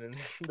got one," and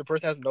the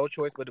person has no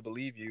choice but to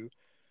believe you.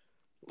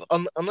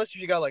 Unless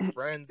you got like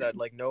friends that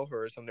like know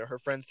her or something. Her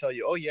friends tell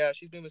you, "Oh yeah,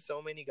 she's been with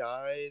so many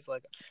guys.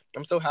 Like,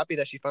 I'm so happy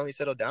that she finally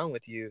settled down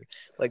with you."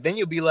 Like, then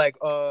you'll be like,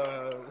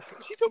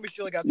 she told me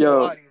she only got 2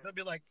 bodies. They'll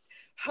be like,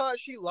 "Huh,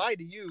 she lied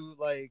to you."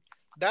 Like,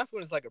 that's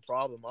when it's like a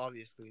problem,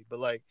 obviously. But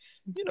like,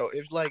 you know,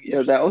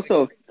 that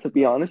also, to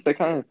be honest, that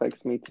kind of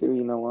affects me too.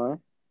 You know why?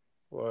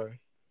 Why?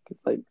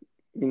 Like,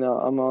 you know,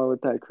 I'm all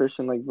with that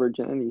Christian like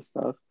virginity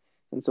stuff.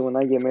 And so when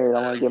I get married,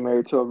 I want to get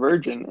married to a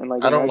virgin. And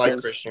like, I don't like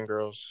Christian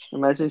girls.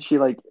 Imagine she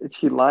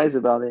lies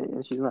about it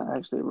and she's not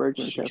actually a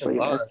virgin. She has like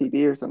an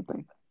STD or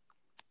something.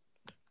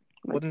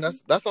 Well, then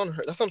that's on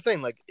her. That's what I'm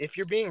saying. Like, if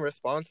you're being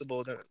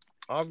responsible, then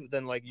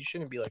then like you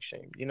shouldn't be like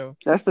shamed, you know?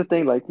 That's the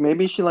thing. Like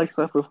maybe she like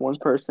slept with one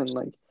person,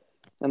 like,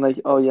 and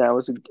like, oh yeah, it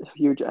was a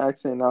huge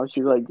accident. Now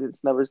she like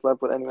it's never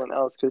slept with anyone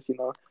else because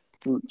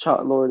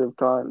child Lord of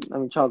God, I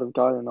mean child of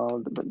God and all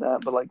of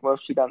that. But like, what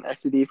if she got an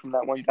STD from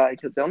that one guy?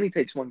 Because it only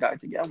takes one guy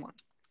to get one.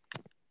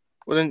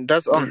 Well, then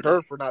that's on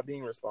her for not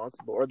being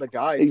responsible, or the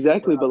guy too for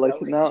Exactly, but not like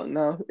telling.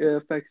 now it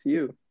affects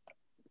you.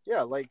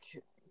 Yeah, like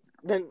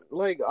then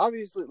like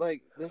obviously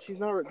like then she's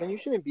not. Then you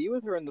shouldn't be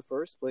with her in the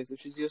first place if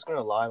she's just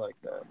gonna lie like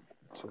that.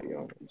 To be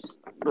honest,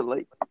 But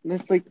like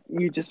it's like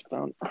you just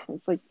found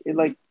it's like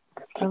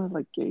it's kind of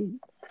like gay.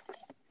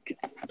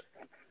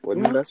 well,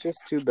 then that's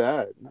just too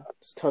bad.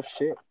 It's tough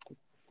shit.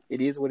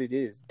 It is what it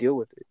is. Deal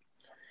with it.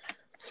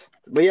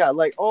 But yeah,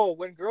 like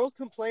when girls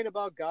complain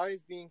about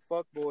guys being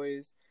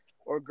fuckboys,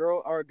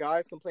 or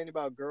guys complain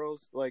about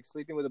girls like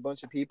sleeping with a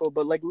bunch of people,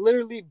 but like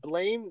literally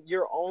blame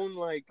your own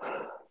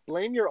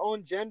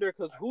gender,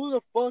 because who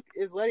the fuck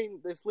is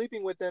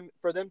sleeping with them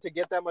for them to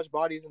get that much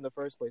bodies in the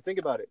first place? Think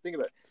about it.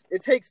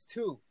 It takes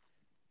two.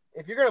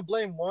 If you're gonna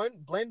blame one,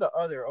 blame the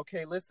other.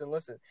 Okay, listen.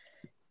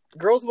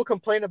 Girls will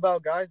complain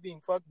about guys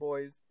being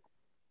fuckboys,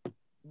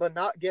 but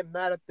not get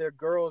mad at their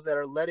girls that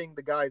are letting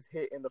the guys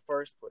hit in the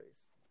first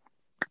place.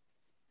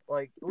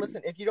 Like,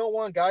 listen, if you don't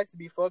want guys to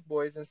be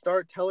fuckboys, then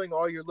start telling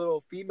all your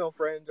little female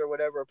friends or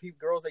whatever,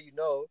 girls that you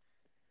know,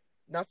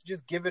 not to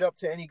just give it up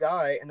to any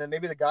guy, and then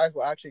maybe the guys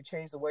will actually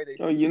change the way they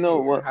Oh, see you know it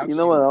and what? have You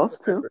know what you. else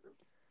too?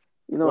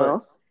 You know what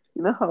else?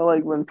 You know how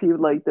like when people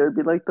like there'd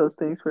be like those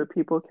things where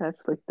people catch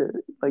like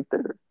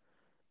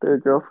their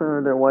girlfriend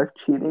or their wife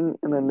cheating,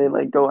 and then they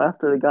like go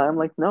after the guy. I'm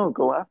like, no,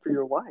 go after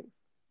your wife.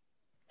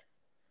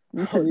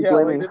 You should be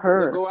blaming they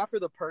her. go after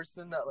the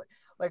person that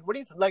like what do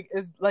you like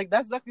is like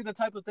that's exactly the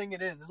type of thing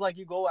it is. It's like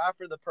you go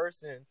after the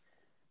person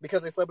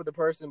because they slept with the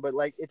person, but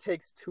like it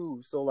takes two.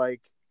 So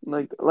like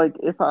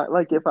if I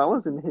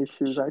was in his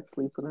shoes, I'd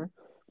sleep with her.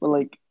 But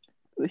like,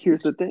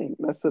 here's the thing.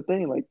 That's the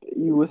thing. Like,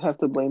 you would have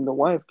to blame the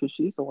wife because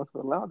she's the one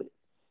who allowed it.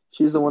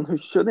 She's the one who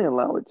shouldn't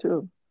allow it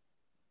too.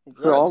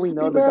 For all you we should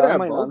be know, the mad guy at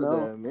might not both of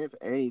know. them, if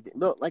anything.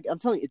 No, like I'm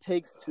telling you, it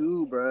takes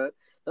two, bro.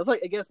 That's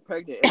like, it gets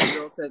pregnant and the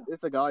girl said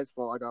it's the guy's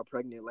fault I got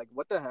pregnant. Like,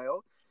 what the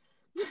hell?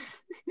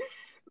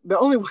 The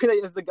only way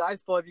that it's the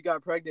guy's fault if you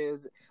got pregnant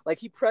is like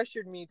he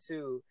pressured me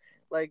to.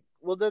 Like,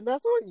 well, then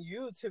that's on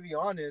you, to be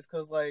honest,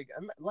 because like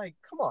I'm like,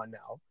 come on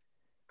now,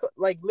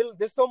 like literally,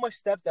 there's so much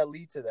steps that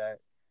lead to that.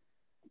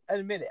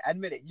 Admit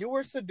it. You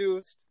were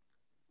seduced.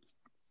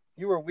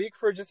 You were weak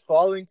for just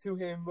falling to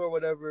him or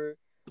whatever,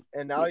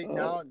 and now you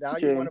want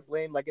to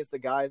blame like it's the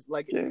guys.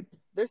 Like,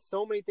 there's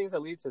so many things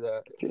that lead to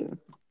that.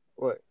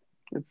 What?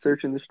 It's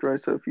search and destroy.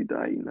 So if you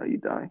die, you know you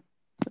die.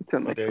 Until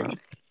next round.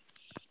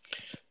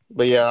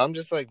 But yeah, I'm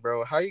just like,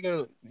 bro, how are you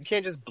gonna? You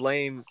can't just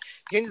blame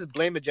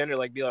a gender,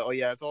 like be like, oh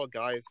yeah, it's all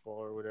guys' fault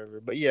or whatever.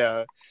 But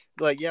yeah,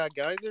 like yeah,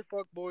 guys are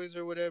fuckboys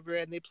or whatever,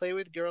 and they play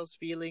with girls'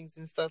 feelings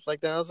and stuff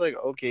like that. I was like,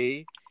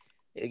 okay.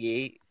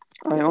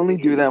 I only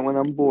do that when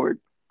I'm bored.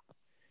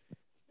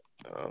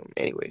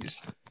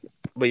 Anyways,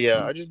 but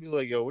yeah, I just be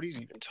like, yo, what are you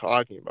even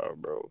talking about,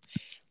 bro?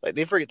 Like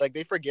they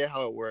forget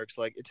how it works.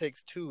 Like it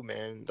takes two,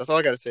 man. That's all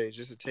I gotta say. It's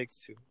just it takes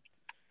two.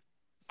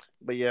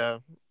 But yeah,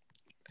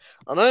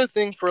 another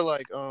thing for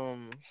like for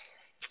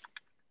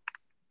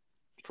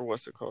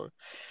what's it called?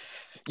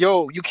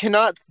 Yo, can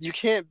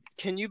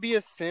you be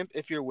a simp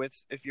if you're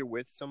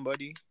with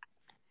somebody?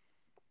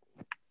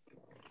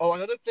 Oh,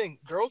 another thing,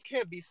 girls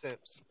can't be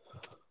simps.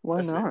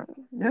 Why not?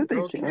 Yeah, they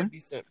girls can. Can't be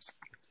simps.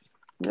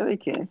 Yeah, they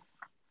can.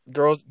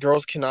 Girls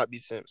cannot be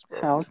simps, bro.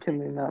 How can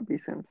they not be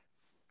simps?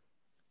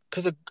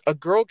 Because a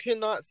girl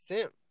cannot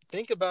simp.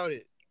 Think about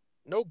it.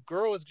 No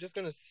girl is just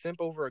gonna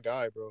simp over a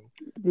guy, bro.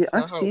 Yeah,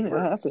 I've seen it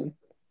happen.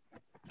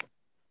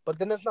 But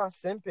then it's not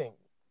simping.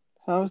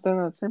 How is that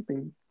not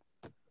simping?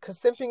 Because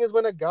simping is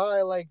when a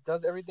guy like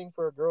does everything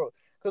for a girl.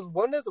 Because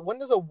when does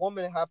a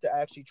woman have to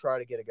actually try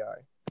to get a guy?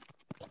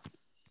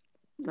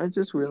 I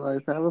just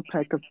realized I have a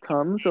pack of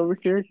Tums over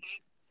here,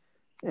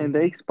 and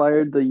they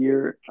expired the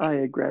year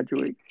I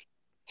graduate.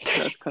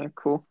 That's kind of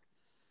cool.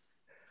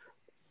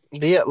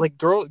 Yeah, like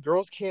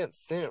girls can't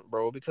simp,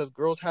 bro, because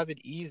girls have it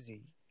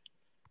easy.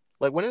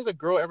 Like, when has a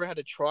girl ever had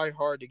to try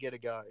hard to get a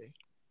guy?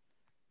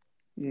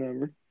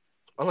 Never.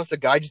 Unless the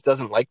guy just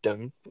doesn't like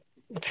them.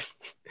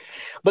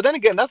 But then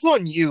again, that's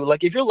on you.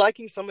 Like, if you're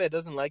liking somebody that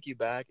doesn't like you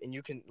back, and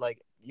you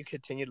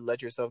continue to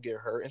let yourself get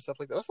hurt and stuff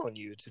like that, that's on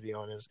you, to be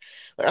honest.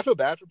 Like, I feel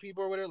bad for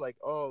people or whatever, like,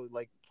 oh,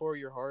 like, pour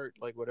your heart,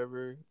 like,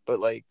 whatever. But,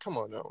 like, come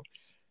on, no.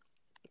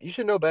 You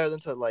should know better than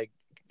to, like,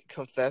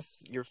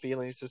 confess your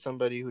feelings to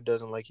somebody who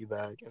doesn't like you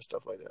back and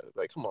stuff like that.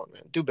 Like, come on,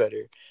 man. Do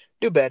better.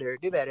 You'd be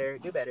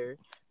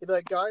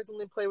like, guys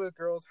only play with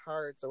girls'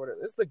 hearts or whatever.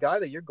 This is the guy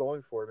that you're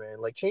going for, man.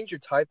 Like, change your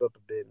type up a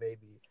bit,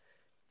 maybe.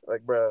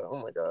 Like, bro,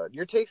 oh my god.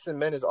 Your taste in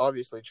men is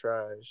obviously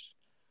trash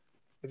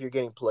if you're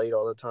getting played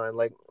all the time.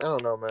 Like, I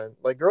don't know, man.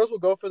 Like, girls will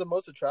go for the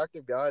most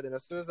attractive guy, then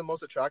as soon as the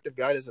most attractive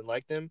guy doesn't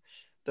like them,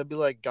 they'll be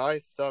like,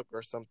 guys suck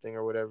or something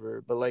or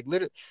whatever. But, like,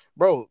 literally,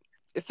 bro,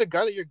 it's the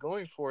guy that you're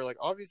going for. Like,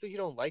 obviously he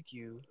don't like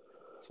you.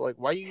 So, like,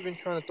 why are you even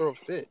trying to throw a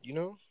fit, you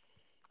know?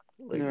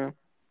 Like, yeah.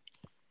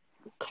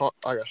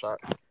 I got shot.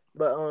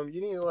 But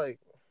you need to like,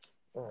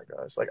 oh my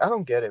gosh, like I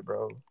don't get it,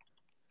 bro.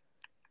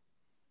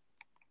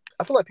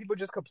 I feel like people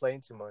just complain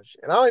too much,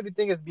 and I don't even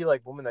think it's be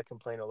like women that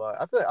complain a lot.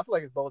 I feel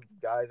like it's both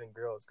guys and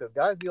girls, because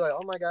guys be like,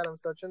 "Oh my god, I'm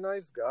such a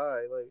nice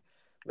guy." Like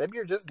maybe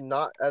you're just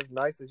not as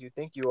nice as you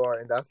think you are,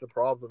 and that's the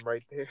problem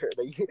right there.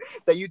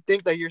 That you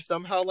think that you're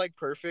somehow like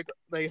perfect.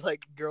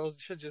 Like girls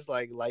should just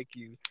like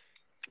you.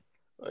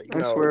 Like I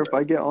no, swear, if bro.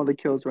 I get all the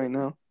kills right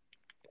now,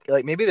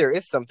 Like maybe there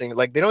is something.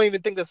 Like they don't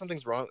even think that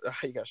something's wrong.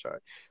 You got shot.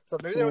 So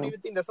maybe they don't yeah.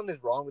 even think that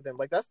something's wrong with them.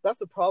 Like that's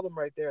the problem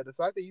right there. The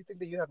fact that you think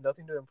that you have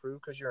nothing to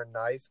improve because you're a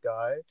nice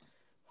guy.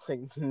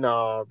 Like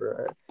nah,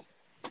 bro.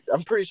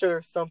 I'm pretty sure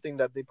there's something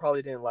that they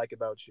probably didn't like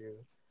about you.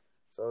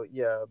 So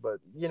yeah, but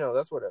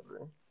that's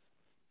whatever.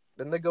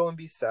 Then they go and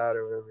be sad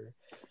or whatever.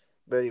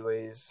 But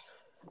anyways,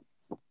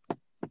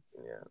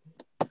 yeah.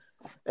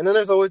 And then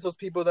there's always those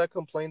people that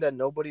complain that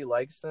nobody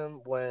likes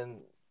them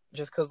when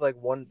just because like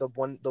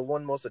the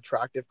one most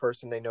attractive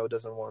person they know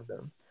doesn't want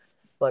them.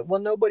 Like,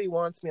 well, nobody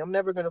wants me. I'm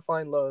never gonna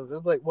find love.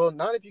 It's like, well,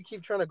 not if you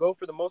keep trying to go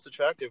for the most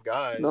attractive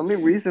guy. The only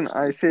reason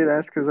I say that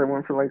is because I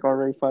went for like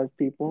already 5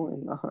 people,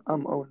 and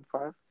I'm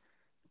 0-5.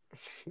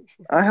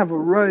 I have a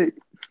right.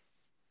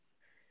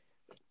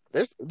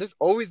 There's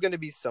always gonna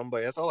be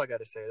somebody. That's all I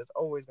gotta say. There's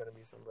always gonna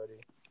be somebody.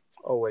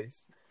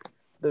 Always.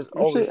 There's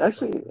Actually, always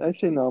somebody. actually,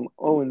 actually, no.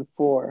 I'm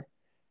 0-4.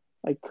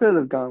 I could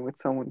have gone with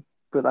someone,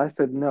 but I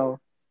said no.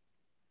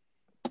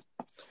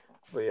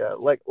 But yeah,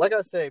 like I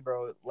say,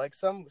 bro, like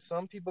some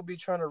people be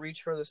trying to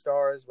reach for the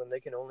stars when they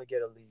can only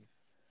get a leaf.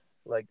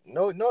 Like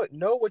know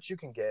what you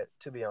can get,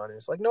 to be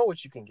honest. Like know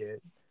what you can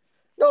get.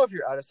 Know if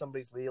you're out of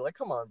somebody's league. Like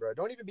come on, bro.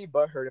 Don't even be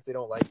butthurt if they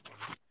don't like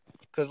you.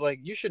 Cause like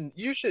you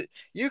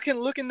can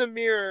look in the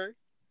mirror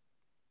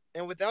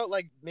and without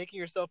like making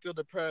yourself feel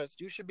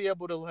depressed, you should be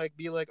able to like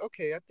be like,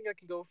 okay, I think I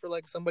can go for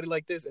like somebody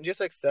like this and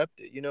just accept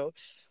it,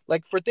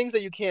 like for things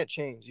that you can't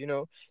change, you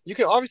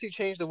can obviously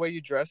change the way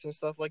you dress and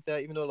stuff like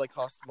that, even though it like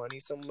costs money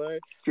somewhere,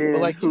 but Jaden,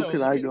 like who could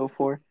you I can go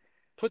for?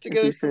 put If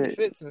together you some say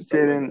fits and stuff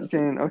like Jaden, that.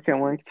 Jaden, okay, I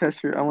want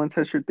to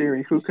test your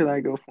theory. Who could I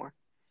go for?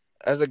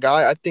 As a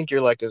guy, I think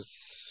you're like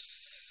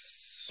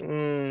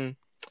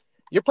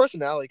your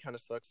personality kind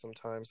of sucks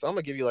sometimes, so I'm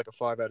gonna give you like a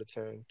 5 out of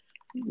 10.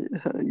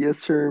 Yes,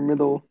 sir.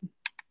 Middle.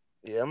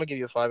 Yeah, I'm gonna give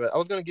you a 5. I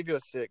was gonna give you a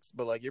 6,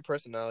 but like your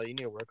personality, you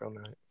need to work on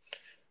that.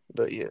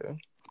 But yeah,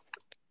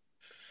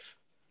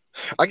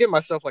 I give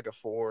myself like a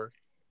 4.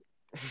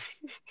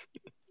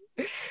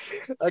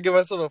 I give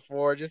myself a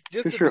 4, Cause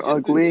you're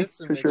ugly. just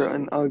to Cause make you're sure.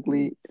 an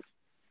ugly.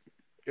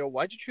 Yo,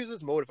 why'd you choose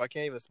this mode if I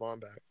can't even spawn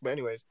back? But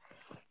anyways,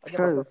 I give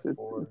Cause myself a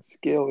 4. it's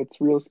skill.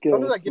 It's real skill.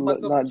 Sometimes I It's give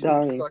myself a not 2 just so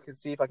dying. I can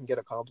see if I can get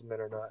a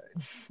compliment or not.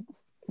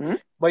 Hmm?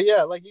 But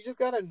yeah, like you just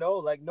gotta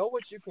know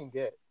what you can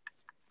get.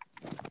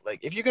 Like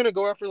if you're gonna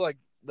go after like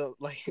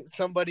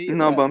somebody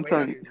No, but that I'm way out of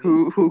telling your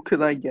you, league, who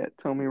could I get?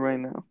 Tell me right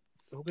now.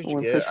 who I could you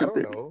want to get? test I your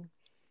don't theory.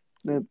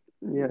 know.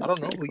 Yeah, I don't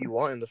know who exactly. you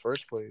want in the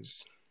first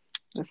place.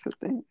 That's the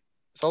thing.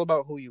 It's all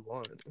about who you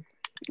want.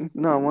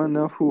 No, I want to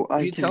know who If I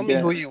you tell can me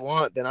get. who you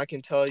want, then I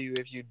can tell you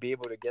if you'd be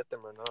able to get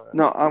them or not.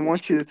 No, I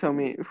want you to tell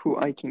me who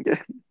I can get.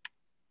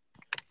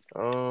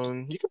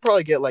 You could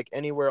probably get like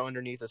anywhere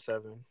underneath a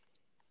 7.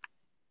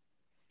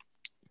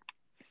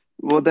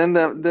 Well, then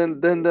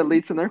that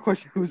leads to another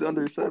question: who's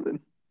under 7?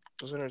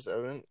 Who's under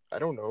 7? I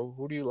don't know.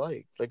 Who do you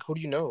like? Like who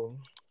do you know?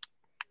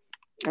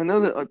 I know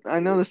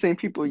the same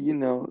people you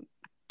know.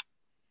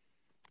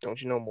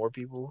 Don't you know more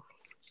people?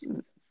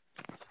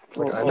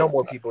 Like I know Well,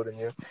 more people than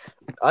you.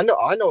 I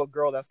know a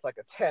girl that's like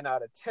a 10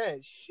 out of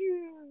 10.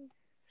 Shoot.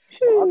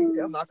 But obviously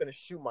I'm not gonna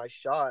shoot my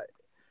shot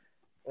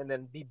and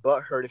then be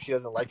butthurt if she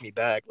doesn't like me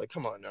back. Like,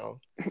 come on now.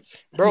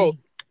 Bro,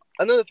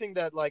 another thing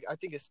that like I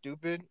think is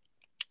stupid,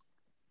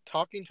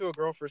 talking to a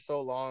girl for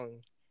so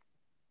long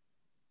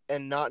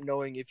and not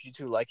knowing if you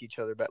two like each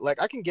other. But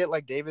like I can get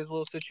like David's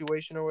little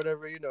situation or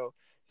whatever,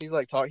 he's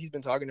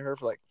been talking to her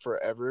for like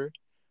forever.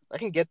 I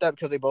can get that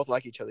because they both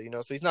like each other,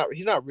 so he's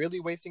not really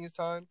wasting his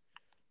time.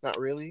 Not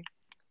really.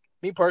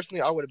 Me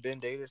personally, I would have been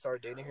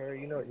started dating her,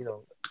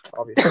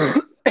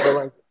 obviously. But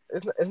like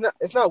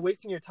it's not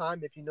wasting your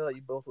time if you know that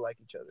you both like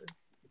each other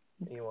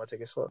and you want to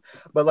take it slow.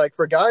 But like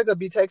for guys that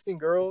be texting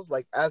girls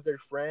like as their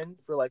friend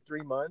for like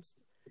 3 months,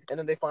 and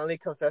then they finally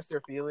confess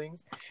their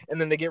feelings, and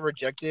then they get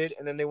rejected,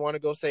 and then they want to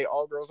go say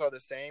all girls are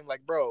the same.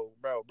 Like, bro.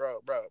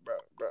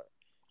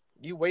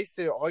 You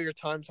wasted all your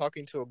time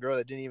talking to a girl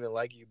that didn't even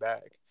like you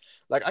back.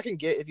 Like, I can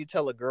get if you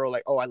tell a girl,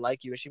 like, oh, I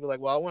like you, and she be like,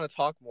 well, I want to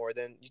talk more.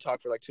 Then you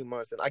talk for, like, 2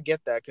 months, and I get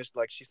that because,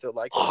 like, she still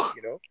likes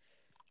you,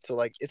 So,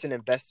 like, it's an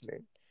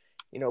investment,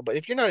 But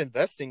if you're not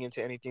investing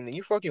into anything, then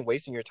you're fucking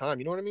wasting your time.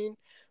 You know what I mean?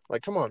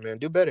 Like, come on, man.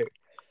 Do better.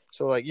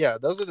 So, like, yeah,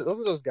 those are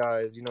those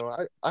guys,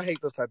 I hate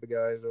those type of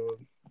guys, though.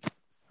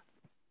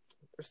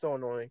 They're so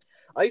annoying.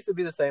 I used to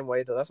be the same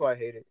way, though. That's why I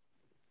hate it.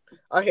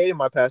 I hated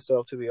my past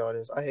self, to be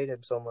honest. I hate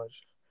him so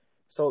much.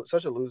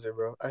 Such a loser,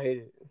 bro. I hate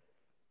it.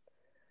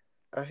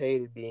 I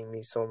hated being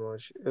me so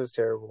much. It was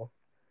terrible.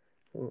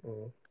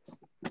 Mm-mm.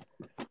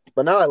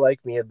 But now I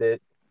like me a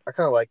bit. I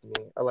kind of like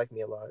me. I like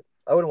me a lot.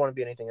 I wouldn't want to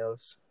be anything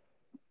else.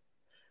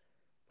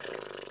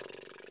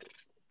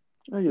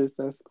 I guess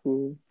that's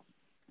cool.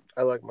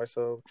 I like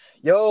myself.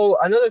 Yo,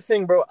 another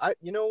thing, bro.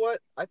 You know what?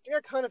 I think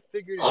I kind of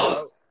figured it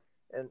out,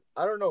 and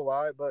I don't know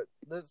why, but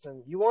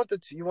listen, you want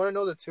to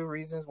know the two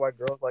reasons why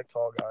girls like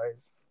tall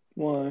guys?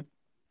 Why?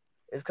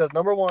 It's because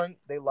number one,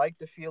 they like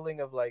the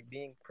feeling of like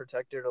being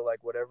protected or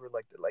like whatever,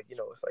 like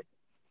it's like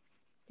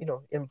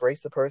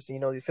embrace the person,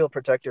 you feel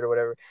protected or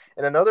whatever.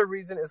 And another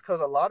reason is because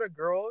a lot of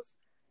girls,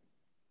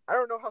 I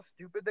don't know how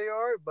stupid they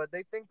are, but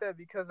they think that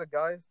because a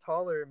guy is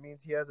taller, it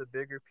means he has a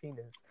bigger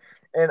penis.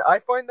 And I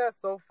find that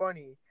so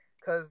funny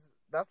because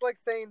that's like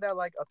saying that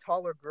like a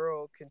taller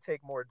girl can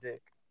take more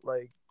dick.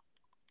 Like,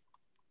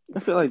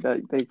 I feel like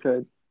that they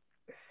could.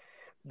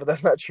 but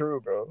that's not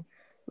true, bro.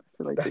 I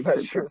feel like That's they not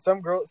could. true.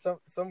 Though.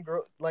 Some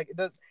girl like it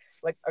does.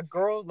 Like a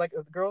girl's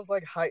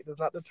like height does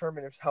not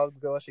determine if how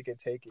well she can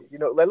take it.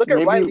 Like look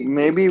at Riley Reid.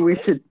 Maybe we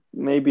bro.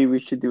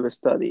 should do a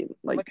study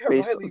like Look at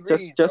based Riley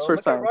just Reid, just bro.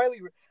 for science.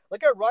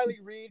 Look at Riley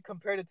Reid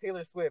compared to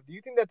Taylor Swift. Do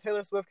you think that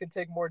Taylor Swift can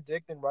take more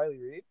dick than Riley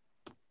Reid?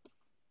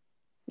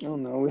 I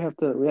don't know. Let's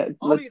do.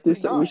 Obviously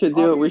So, we not. should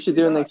do. We should Obviously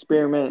do an not.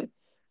 experiment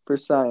for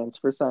science.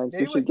 Maybe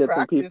We should with get some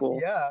practice, people.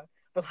 yeah,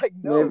 but like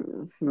Maybe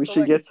no. we So should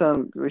like, get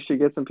some. We should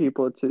get some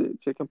people to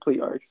complete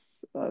our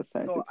science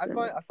so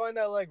experiment. I find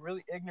that like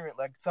really ignorant.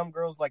 Like some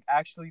girls like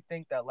actually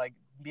think that like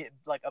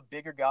like a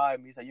bigger guy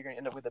means that you're gonna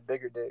end up with a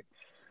bigger dick.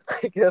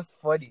 Like that's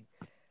funny.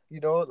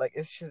 Like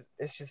it's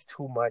just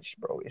too much,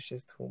 bro. It's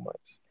just too much.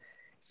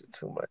 It's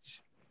too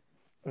much.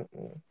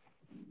 Mm-mm.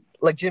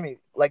 Like Jimmy,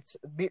 like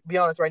be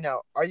honest right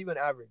now. Are you an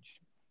average?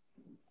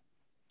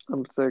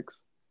 I'm 6.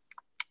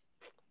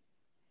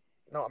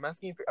 No, I'm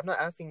not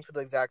asking for the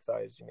exact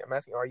size, Jimmy. I'm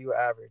asking, are you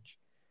average?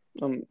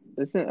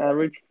 Isn't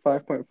average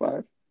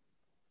 5.5?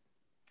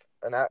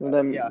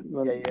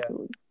 Yeah.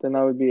 Then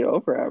I would be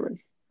over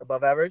average.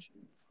 Above average?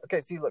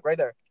 Okay, see, look right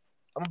there.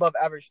 I'm above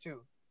average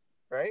too,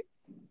 right?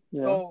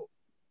 Yeah. So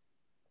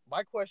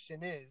my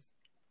question is,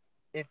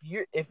 if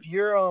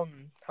you're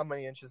how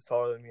many inches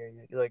taller than me are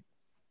you? You're like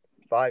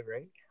 5,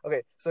 right?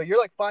 Okay, so you're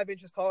like 5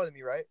 inches taller than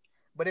me, right?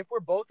 But if we're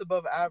both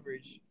above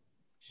average,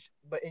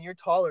 and you're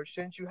taller,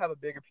 shouldn't you have a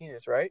bigger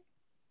penis, right?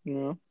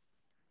 Yeah.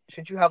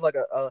 Shouldn't you have like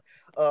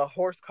a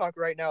horse cock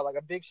right now, like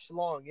a big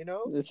schlong,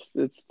 It's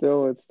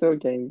still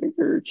getting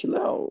bigger. Chill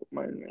out,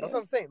 my man. That's what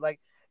I'm saying. Like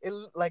it,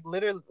 like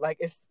literally, like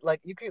it's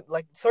like you can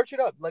like search it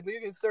up. Like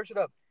you can search it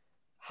up.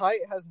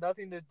 Height has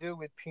nothing to do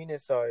with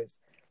penis size.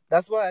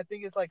 That's why I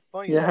think it's like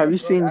funny. Yeah, that, have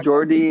like, you seen actually,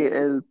 Jordi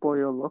El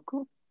Pollo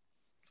Loco?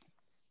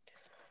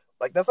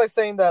 Like that's like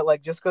saying that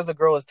like just because a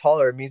girl is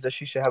taller it means that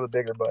she should have a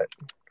bigger butt.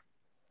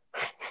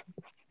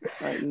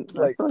 I feel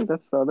like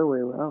that's the other way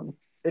around.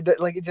 It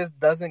just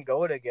doesn't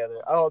go together.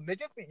 Oh,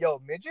 midgets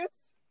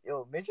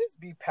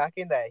be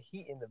packing that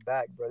heat in the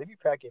back, bro. They be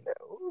packing that.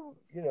 Ooh,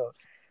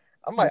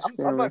 I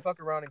might fuck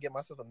around and get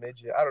myself a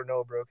midget. I don't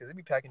know, bro, because they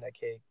be packing that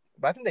cake.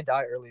 But I think they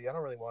die early. I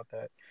don't really want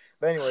that.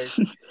 But anyways,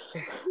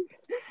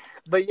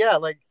 but yeah,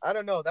 like I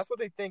don't know. That's what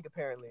they think.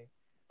 Apparently,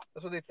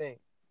 that's what they think.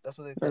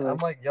 I'm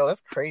like, yo,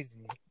 that's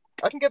crazy.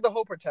 I can get the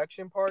whole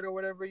protection part or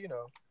whatever,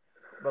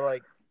 but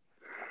like,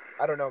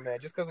 I don't know, man.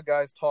 Just because a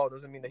guy's tall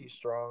doesn't mean that he's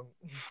strong.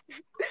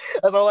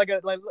 That's all I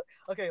got. Like,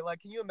 okay, like,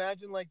 can you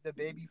imagine like the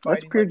baby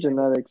fighting? That's pure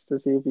genetics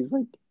to see if he's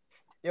like.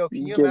 Yo,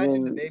 can you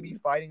imagine the baby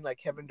fighting like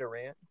Kevin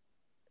Durant?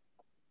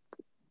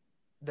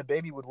 The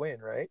baby would win,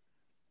 right?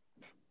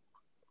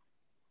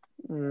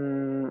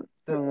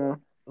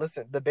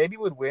 Listen, the baby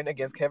would win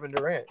against Kevin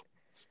Durant.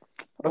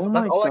 That's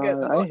all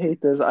God, I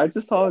hate this. I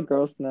just saw a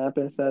girl snap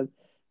and said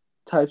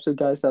types of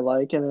guys I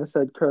like, and it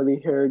said curly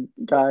haired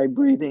guy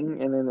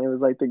breathing, and then it was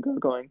like the girl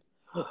going,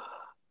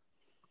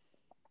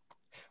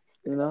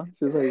 she was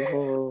like,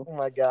 "Oh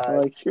my God!" I'm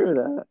like, screw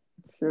that.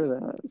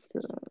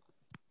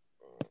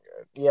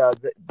 Yeah,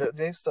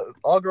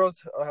 all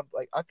girls have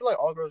like. I feel like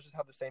all girls just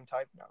have the same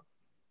type now.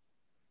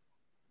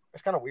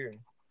 It's kind of weird.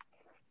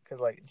 Because,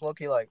 like, it's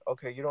low-key like,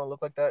 okay, you don't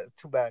look like that. It's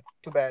too bad.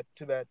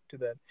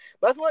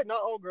 But I feel like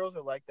not all girls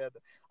are like that.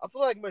 I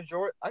feel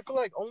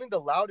like only the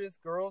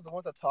loudest girls, the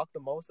ones that talk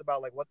the most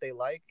about, like, what they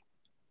like,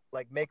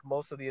 make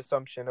most of the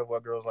assumption of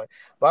what girls like.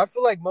 But I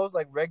feel like most,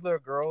 like, regular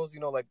girls,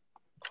 like,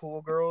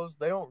 cool girls,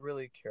 they don't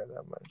really care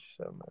that much.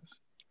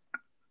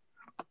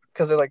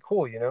 Because they're, like,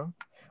 cool,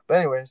 But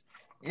anyways,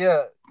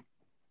 yeah.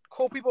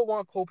 Cool people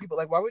want cool people.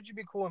 Like, why would you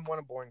be cool and want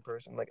a boring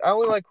person? Like, I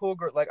only like cool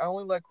girls. Like, I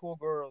only like cool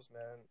girls,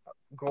 man.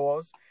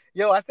 Girls.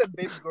 Yo, I said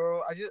baby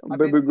girl.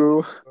 Baby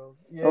girl.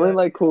 Yeah. I only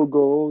like cool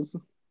girls.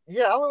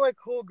 Yeah, I only like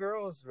cool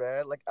girls,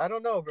 man. Like, I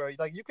don't know, bro.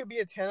 Like, you could be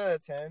a 10 out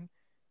of 10,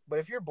 but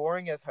if you're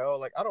boring as hell,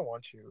 like, I don't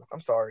want you.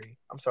 I'm sorry,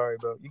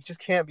 bro. You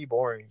just can't be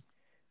boring.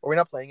 Are we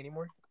not playing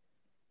anymore?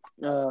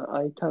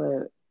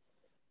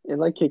 It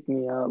like kicked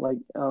me out. Like,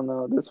 I don't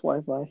know. This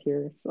Wi-Fi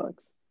here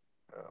sucks.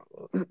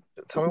 Well,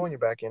 tell me when you're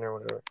back in or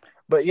whatever.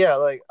 But yeah,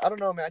 like, I don't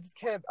know, man. I just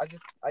can't.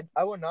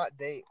 I will not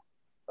date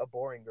a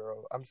boring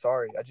girl. I'm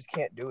sorry. I just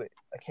can't do it.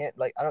 I can't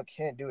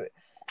do it.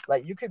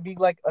 Like, you could be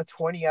like a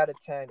 20 out of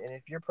 10, and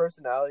if your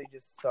personality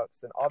just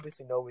sucks, then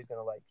obviously nobody's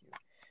gonna like you.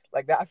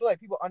 like that. I feel like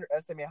people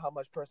underestimate how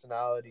much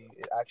personality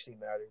it actually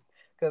matters.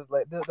 Because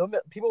like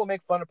people will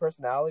make fun of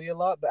personality a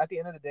lot, but at the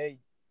end of the day,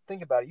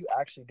 think about it. You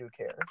actually do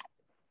care.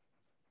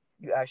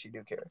 You actually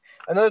do care.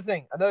 Another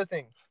thing.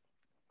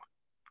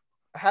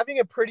 Having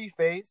a pretty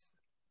face,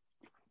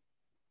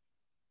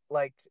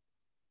 like,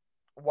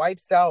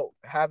 wipes out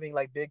having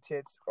like big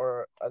tits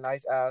or a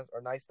nice ass or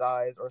nice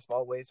thighs or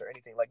small waist or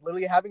anything. Like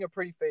literally having a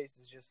pretty face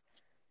is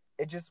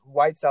just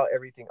wipes out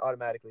everything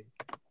automatically.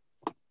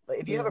 Like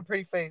if you have a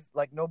pretty face,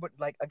 like nobody,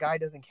 like a guy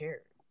doesn't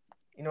care.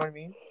 You know what I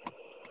mean?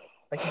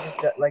 Like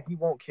he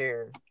won't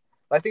care.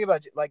 Like think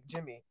about like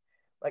Jimmy.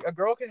 Like a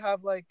girl could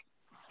have like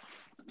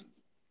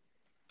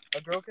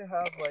a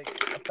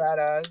fat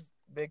ass,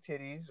 big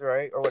titties,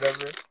 right, or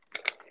whatever,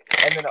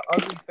 and then an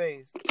ugly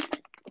face.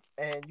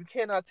 And you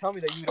cannot tell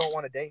me that you don't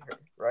want to date her,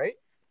 right?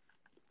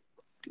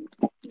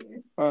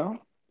 Well,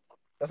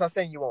 that's not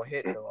saying you won't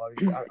hit, though.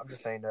 Obviously, I'm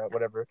just saying that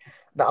whatever.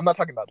 No, I'm not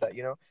talking about that.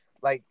 You know,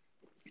 like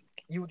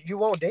you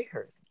won't date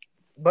her.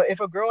 But if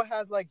a girl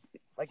has like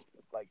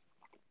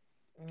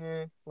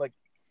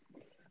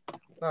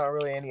not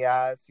really any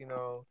ass, you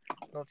know,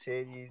 no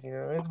titties, you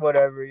know, it's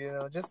whatever, you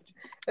know, just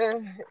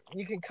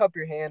you can cup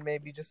your hand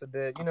maybe just a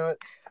bit, you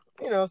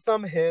know,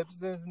 some hips,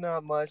 there's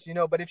not much, you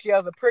know, but if she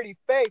has a pretty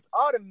face,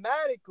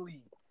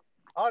 automatically,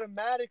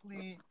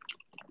 that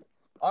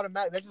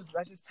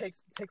just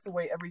takes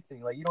away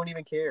everything. Like you don't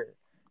even care,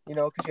 you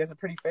know, because she has a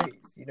pretty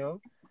face, you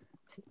know.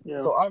 Yeah.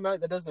 So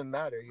automatically that doesn't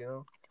matter, you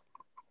know.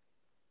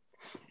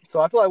 So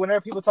I feel like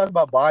whenever people talk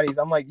about bodies,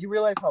 I'm like, you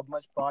realize how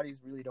much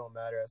bodies really don't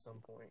matter at some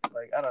point.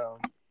 Like I don't know.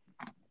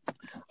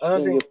 I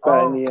don't think get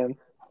fat in the end.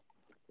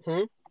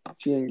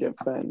 She didn't get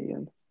fat in the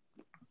end.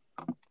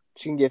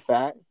 She can get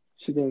fat.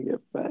 She didn't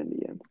get fat in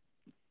the end.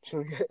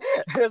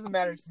 It doesn't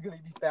matter. She's gonna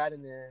be fat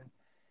in the end.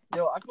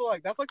 Yo, I feel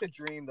like that's like the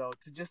dream though,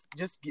 to just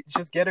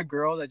get a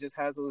girl that just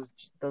has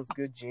those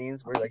good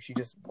genes where like she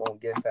just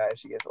won't get fat as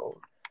she gets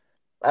old.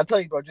 I'm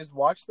telling you, bro, just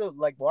watch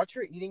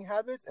her eating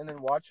habits and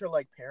then watch her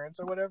like parents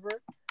or whatever.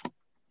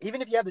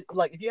 Even if you had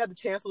the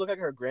chance to look at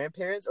her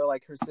grandparents or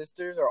like her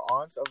sisters or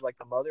aunts of like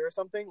the mother or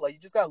something, like you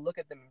just gotta look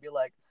at them and be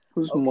like,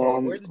 whose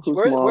mom these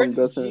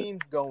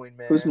genes going,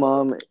 man? Whose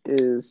mom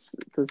does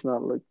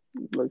not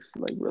looks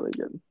like really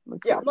good.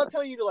 I'm not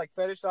telling you to like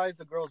fetishize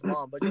the girl's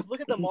mom, but just look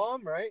at the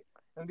mom, right?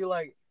 And be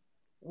like,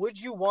 do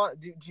you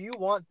want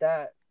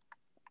that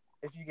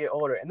if you get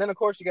older? And then of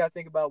course you gotta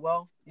think about,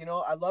 well, you know,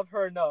 I love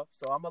her enough,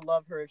 so I'm gonna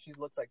love her if she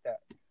looks like that.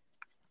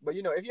 But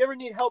you know, if you ever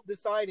need help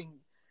deciding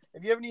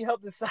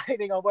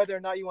on whether or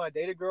not you want to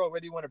date a girl or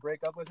whether you want to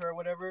break up with her or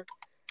whatever,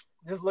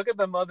 just look at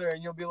the mother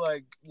and you'll be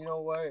like, you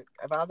know what?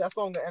 That's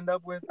what I'm gonna end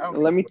up with.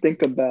 Let me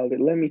think about it.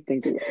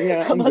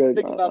 Yeah, I'm good.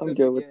 I'm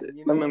good with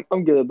it.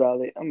 I'm good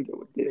about it. I'm good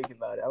with it. Think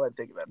about it. I would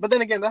think about it. But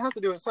then again, that has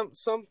to do with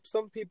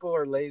some people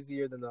are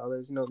lazier than the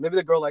others. You know, maybe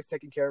the girl likes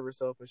taking care of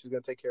herself and she's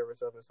gonna take care of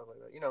herself and something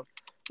like that. You know,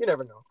 you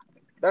never know.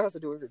 That has to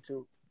do with it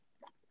too.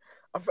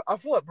 I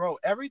feel like, bro,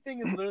 everything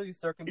is literally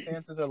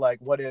circumstances or like,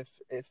 what if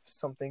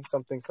something.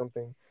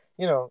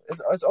 You know,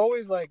 it's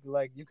always like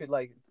you could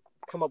like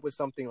come up with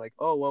something like,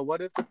 oh well,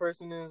 what if the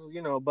person is,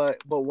 you know, but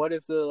what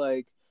if the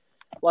like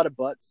a lot of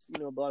buts, you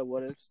know, a lot of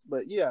what ifs.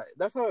 But yeah,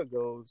 that's how it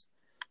goes.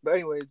 But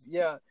anyways,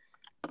 yeah,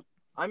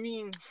 I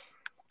mean,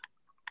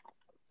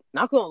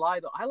 not gonna lie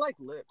though, I like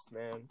lips,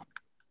 man.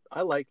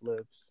 I like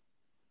lips.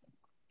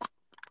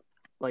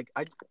 Like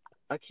I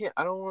can't.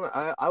 I don't want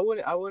to. I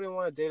wouldn't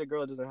want to date a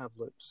girl that doesn't have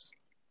lips.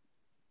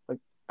 Like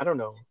I don't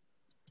know.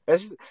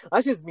 That's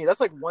just me.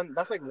 That's like one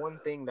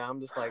thing that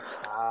I'm just like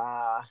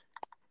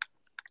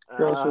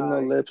Girls with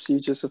no lips. You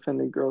just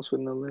offended girls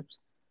with no lips.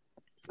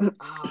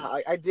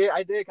 I did.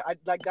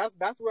 Like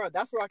that's where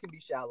I can be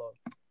shallow.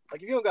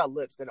 Like if you don't got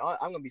lips, then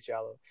I'm gonna be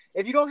shallow.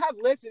 If you don't have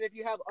lips and if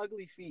you have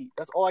ugly feet,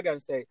 that's all I gotta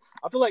say.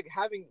 I feel like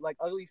having like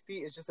ugly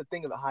feet is just a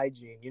thing of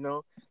hygiene, you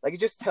know? Like it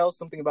just tells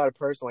something about a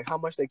person, like how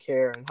much they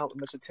care and how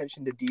much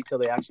attention to detail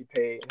they actually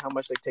pay and how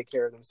much they take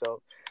care of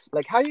themselves.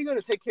 Like how are you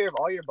gonna take care of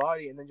all your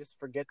body and then just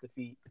forget the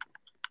feet?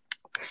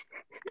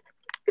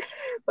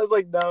 I was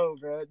like, no,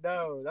 bro,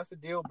 no, that's a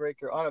deal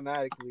breaker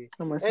automatically.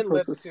 How am I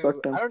supposed to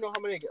suck them? I don't know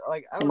how many.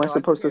 Like, how am I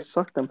supposed to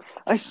suck them?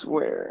 I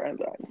swear, I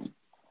died.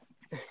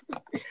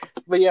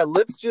 But yeah,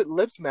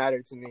 lips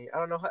matter to me. I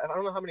don't know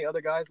how many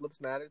other guys lips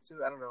matter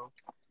to. I don't know.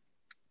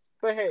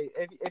 But hey,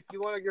 if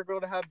you want your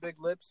girl to have big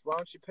lips, why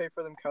don't you pay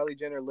for them Kylie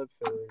Jenner lip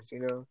fillers?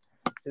 You know,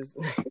 just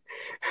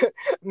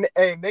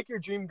hey, make your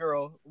dream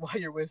girl while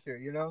you're with her.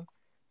 You know,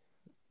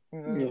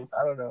 yeah.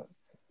 I don't know.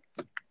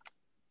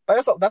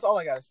 But that's all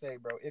I gotta say,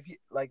 bro. If you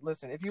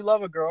listen, if you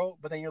love a girl,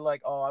 but then you're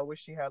like, oh, I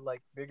wish she had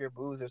like bigger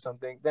boobs or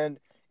something, then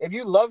if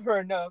you love her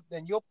enough,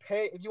 then you'll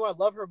pay. If you want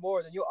to love her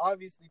more, then you'll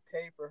obviously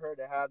pay for her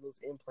to have those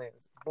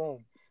implants.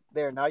 Boom,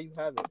 there. Now you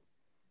have it.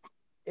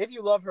 If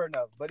you love her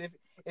enough, but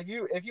if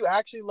you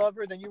actually love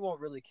her, then you won't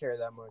really care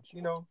that much.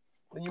 You know,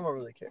 then you won't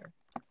really care.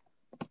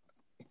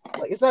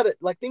 Like it's not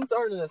like things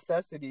aren't a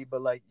necessity,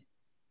 but like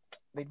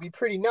they'd be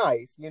pretty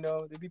nice. You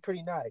know, they'd be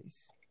pretty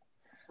nice.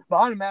 But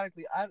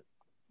automatically,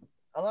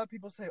 a lot of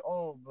people say,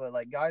 oh, but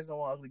like guys don't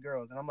want ugly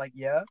girls, and I'm like,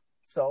 yeah,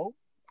 so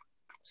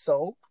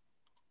So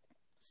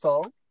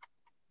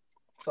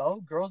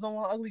girls don't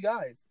want ugly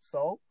guys.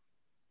 So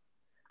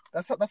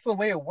that's the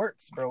way it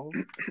works, bro.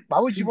 Why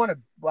would you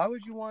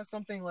want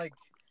something like?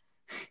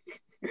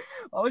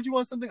 Why would you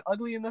want something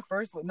ugly in the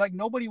first one? Like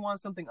nobody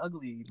wants something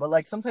ugly, but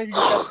like sometimes you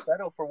just gotta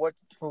settle for what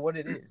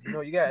it is. You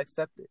know, you gotta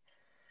accept it.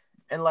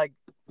 And like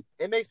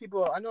it makes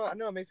people. I know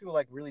it makes people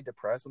like really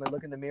depressed when they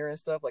look in the mirror and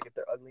stuff. Like if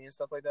they're ugly and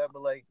stuff like that.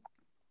 But like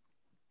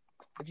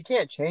if you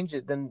can't change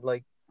it, then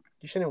like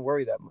you shouldn't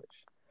worry that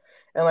much.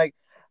 And like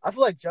I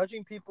feel like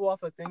judging people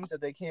off of things that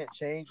they can't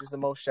change is the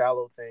most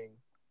shallow thing.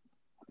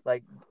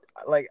 Like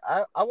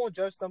I won't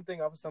judge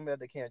something off of something that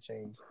they can't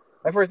change.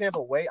 Like for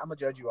example, weight, I'm gonna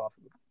judge you off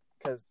of it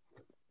because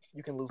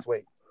you can lose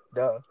weight.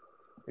 Duh,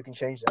 you can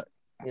change that.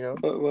 You know.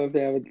 But what if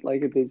they have a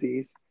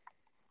disease?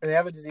 If they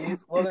have a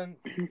disease, well then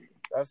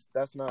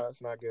that's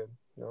not good.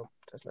 No,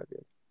 that's not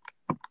good.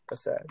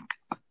 That's sad.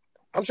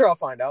 I'm sure I'll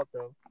find out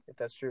though if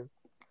that's true.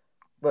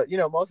 But you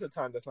know, most of the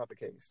time that's not the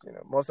case. You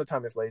know, most of the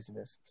time it's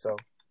laziness. So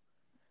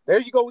there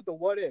you go with the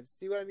what ifs.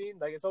 See what I mean?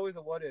 Like it's always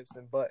a what ifs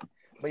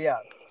but yeah,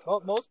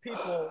 most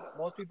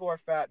people are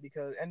fat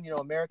because, and you know,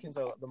 Americans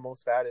are the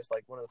most fattest,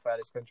 like one of the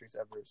fattest countries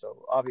ever.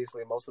 So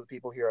obviously most of the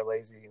people here are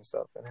lazy and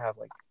stuff and have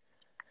like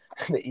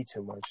they eat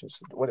too much,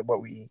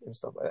 what we eat and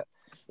stuff like that.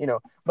 You know,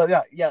 but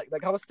yeah,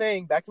 like I was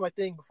saying, back to my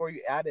thing before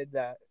you added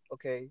that.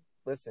 Okay,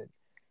 listen,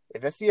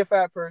 if I see a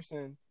fat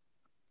person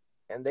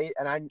and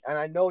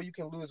I know you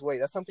can lose weight,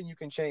 that's something you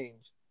can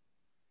change.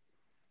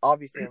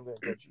 Obviously, I'm gonna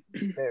judge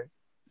you. There,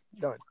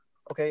 done.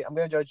 Okay, I'm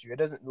gonna judge you. It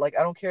doesn't like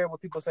I don't care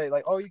what people say.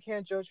 Like, oh, you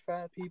can't judge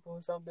fat people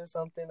and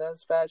something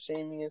that's fat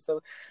shaming and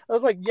stuff. I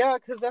was like, yeah,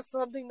 because that's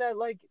something that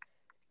like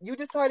you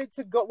decided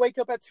to go wake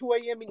up at 2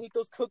 a.m. and eat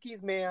those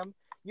cookies, ma'am.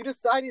 You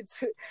decided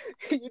to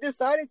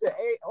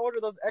order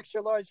those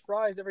extra large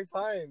fries every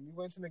time you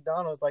went to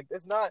McDonald's. Like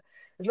it's not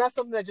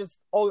something that just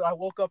I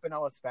woke up and I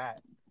was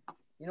fat.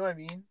 You know what I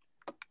mean?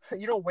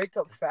 You don't wake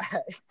up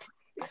fat.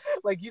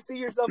 Like you see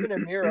yourself in the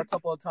mirror a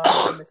couple of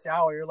times in the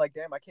shower, you're like,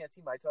 damn, I can't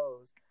see my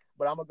toes.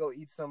 But I'm gonna go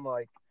eat some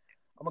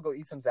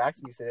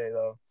Zaxby's today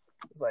though.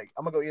 It's like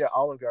I'm gonna go eat at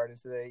Olive Garden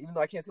today, even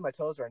though I can't see my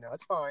toes right now.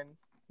 It's fine.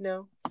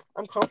 No,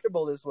 I'm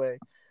comfortable this way.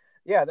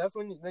 Yeah, that's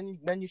when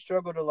then you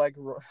struggle to like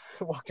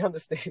walk down the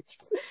stairs.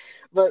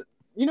 But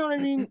you know what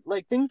I mean?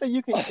 Like things that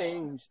you can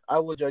change, I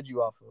will judge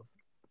you off of.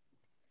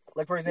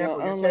 Like for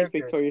example, I don't like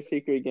Victoria's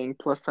Secret getting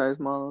plus size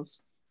models.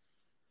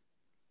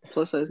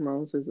 Plus size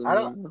models is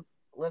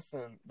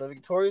listen. The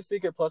Victoria's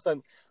Secret plus size.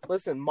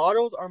 Listen,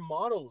 models are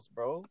models,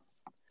 bro.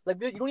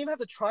 Like you don't even have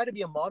to try to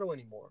be a model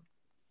anymore.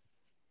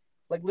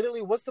 Like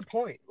literally, what's the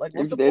point? Like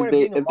what's the point of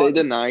being a model? If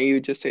they deny you,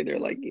 just say they're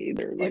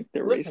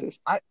racist.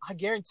 I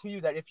guarantee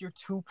you that if you're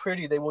too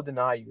pretty, they will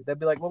deny you. They'll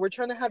be like, well, we're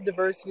trying to have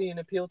diversity and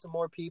appeal to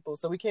more people,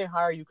 so we can't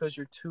hire you because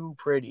you're too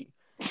pretty.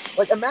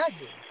 Like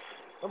imagine,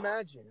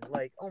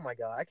 like, oh my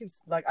god,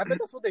 I bet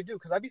that's what they do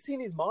because I be seeing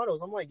these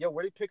models. I'm like, yo,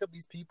 where do they pick up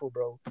these people,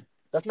 bro?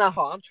 That's not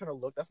how I'm trying to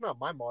look. That's not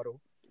my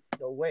model.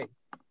 No way.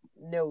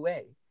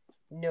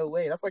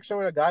 That's like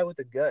showing a guy with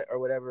a gut or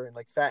whatever and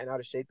like fat and out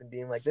of shape and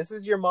being like, this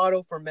is your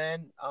model for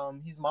men.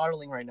 He's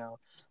modeling right now.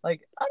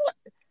 Like,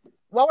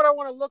 why would I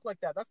want to look like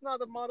that? That's not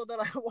the model that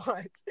I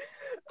want.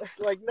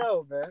 Like,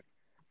 no, man.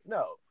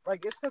 No.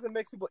 Like, it's because it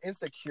makes people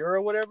insecure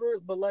or whatever.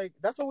 But like,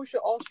 that's what we should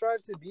all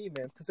strive to be,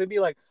 man. Because they'd be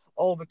like,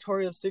 oh,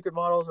 Victoria's Secret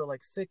models are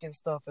like sick and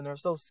stuff and they're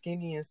so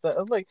skinny and stuff.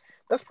 I'm like,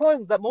 that's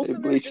probably that most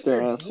of it is just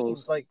their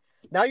genes. Like,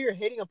 now you're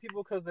hating on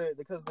people because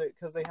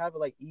they have it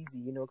like easy,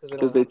 you know,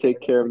 because they take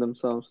care of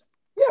themselves.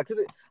 Yeah,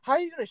 because how are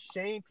you gonna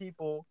shame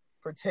people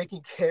for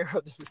taking care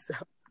of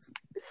themselves?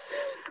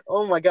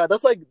 Oh my god,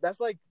 that's like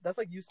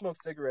you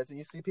smoke cigarettes and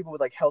you see people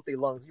with like healthy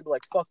lungs. You be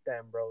like, fuck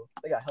them, bro.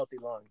 They got healthy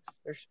lungs.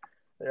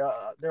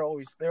 They're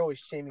always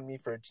shaming me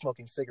for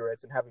smoking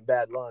cigarettes and having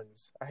bad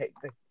lungs. I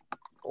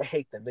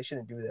hate them. They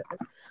shouldn't do that.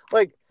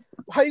 Like,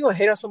 how are you gonna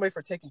hate on somebody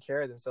for taking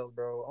care of themselves,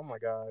 bro? Oh my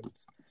god.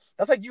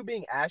 That's like you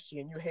being ashy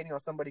and you hating on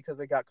somebody because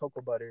they got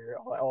cocoa butter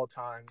at all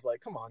times.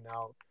 Like, come on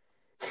now.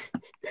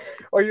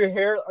 Or your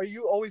hair, are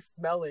you always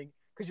smelling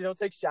because you don't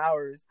take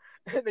showers?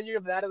 And then you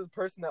have that other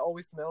person that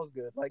always smells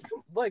good. Like,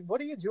 what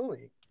are you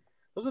doing?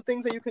 Those are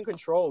things that you can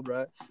control,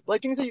 bro.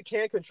 Like, things that you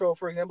can't control,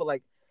 for example,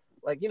 like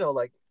you know,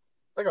 like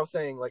I was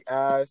saying, like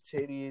ass,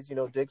 titties, you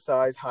know, dick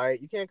size,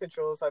 height. You can't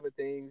control those type of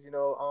things, you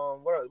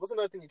know. What's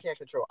another thing you can't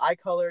control? Eye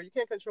color. You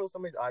can't control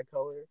somebody's eye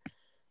color.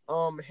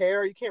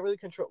 Hair, you can't really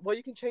control. Well,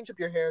 you can change up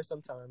your hair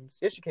sometimes.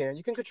 Yes, you can.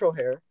 You can control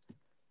hair.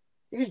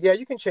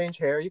 You can change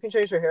hair. You can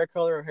change your hair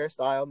color or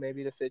hairstyle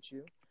maybe to fit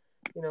you.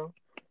 You know,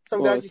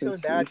 some guys you feeling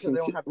bad because they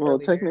don't have. Well,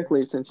 technically,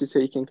 hair. Since you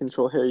say you can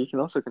control hair, you can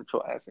also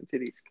control ass and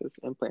titties because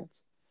implants.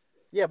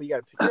 Yeah, but you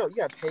gotta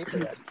pay for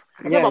that.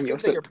 I'm talking about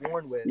things that you're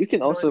born with. You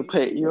can also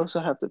pay. You also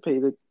have to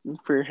pay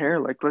for your hair.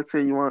 Like, let's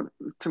say you want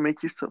to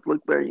make yourself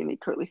look better, you need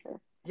curly hair.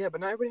 Yeah,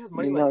 but not everybody has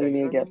money like that. You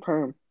need to get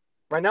perm.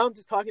 Right now, I'm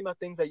just talking about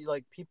things that you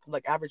like. People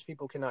like average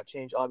people cannot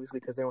change, obviously,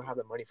 because they don't have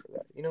the money for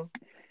that. You know,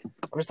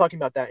 I'm just talking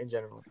about that in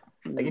general.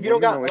 Like, if you don't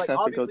got, like,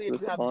 obviously,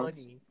 if you have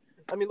money.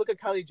 I mean, look at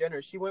Kylie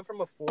Jenner. She went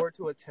from a 4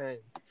 to a 10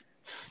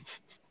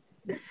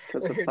 in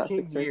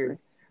 13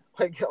 years.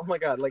 Like, oh my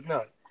god, like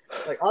no.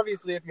 Like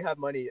obviously, if you have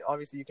money,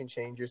 obviously you can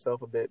change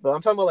yourself a bit. But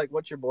I'm talking about like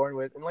what you're born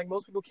with, and like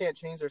most people can't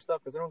change their stuff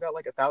because they don't got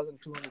like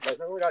 1,200, like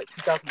they only got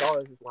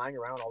 $2,000 just lying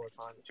around all the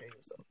time to change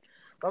themselves.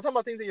 But I'm talking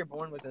about things that you're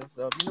born with and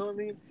stuff. You know what I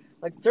mean?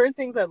 Like certain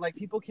things that like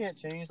people can't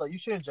change, like you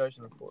shouldn't judge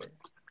them for it.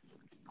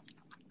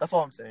 That's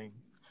all I'm saying.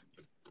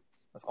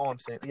 That's all I'm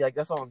saying. Like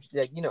that's all I'm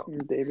like. You know,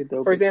 David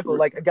Dobrik. for example,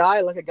 like a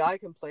guy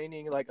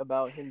complaining like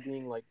about him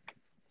being like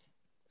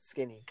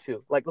skinny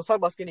too. Like let's talk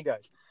about skinny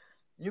guys.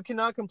 You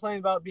cannot complain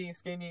about being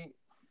skinny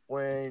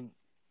when,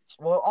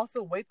 well,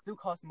 also weight do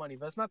cost money,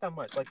 but it's not that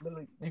much. Like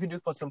literally, you can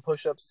do some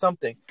push-ups,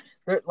 something.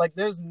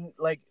 There's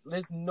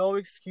no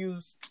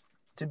excuse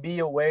to be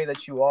a way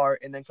that you are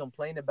and then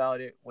complain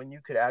about it when you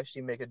could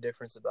actually make a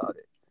difference about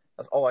it.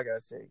 That's all I gotta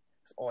say.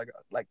 That's all I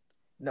got. Like,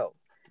 no,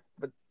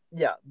 but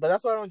yeah, but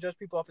that's why I don't judge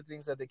people off of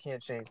things that they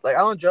can't change. Like I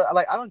don't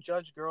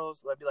judge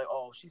girls. Like be like,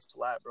 oh, she's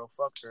flat, bro.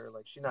 Fuck her.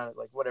 Like she's not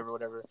like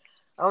whatever.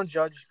 I don't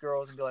judge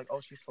girls and be like, oh,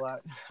 she's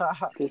flat.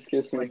 This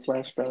gives me like,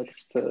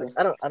 flashbacks to.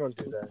 I don't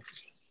do that.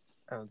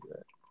 I don't do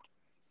that.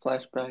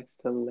 Flashbacks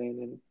to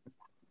Landon.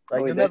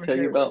 Like, did I tell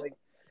you about? Like,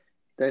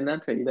 did I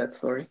not tell you that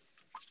story?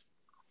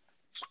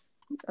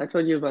 I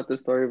told you about the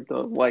story of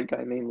the white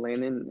guy named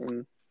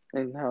Landon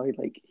and how he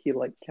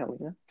liked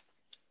Kalina.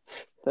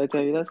 Did I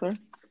tell you that story?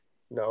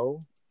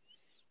 No.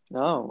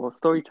 No. Well,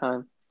 story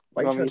time.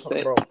 Why you trying to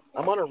talk, bro?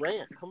 I'm on a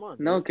rant. Come on.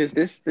 No, because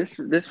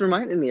this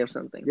reminded me of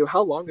something. Yo,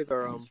 how long is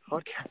our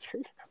podcast? I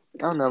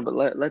don't know, but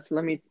let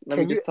me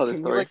just tell the story.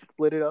 Can you like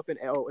split it up in?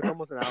 Oh, it's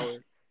almost an hour.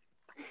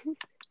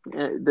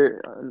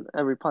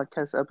 Every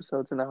podcast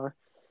episode's an hour.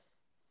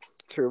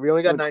 True. We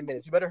only got 9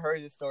 minutes. You better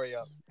hurry this story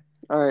up.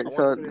 All right.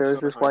 So there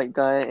was this white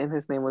guy, and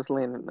his name was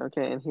Landon.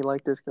 Okay, and he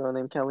liked this girl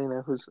named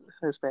Kalina, who's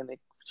Hispanic,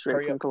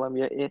 straight from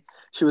Colombia.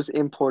 She was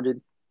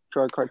imported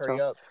drug cartel.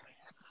 Hurry up.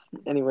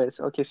 Anyways,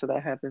 okay, so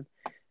that happened.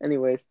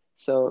 Anyways,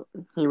 so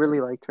he really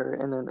liked her,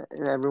 and then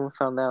everyone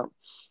found out.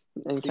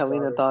 And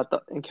Kalina thought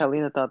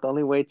the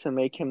only way to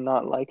make him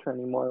not like her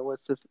anymore was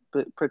to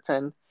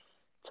pretend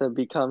to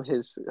become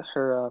his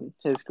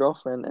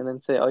girlfriend, and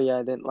then say, "Oh yeah,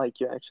 I didn't like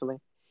you actually."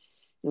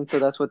 And so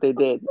that's what they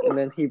did. And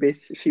then she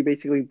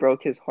basically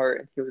broke his heart,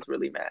 and he was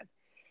really mad.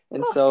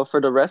 And so for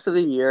the rest of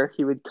the year,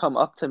 he would come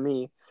up to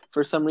me.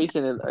 For some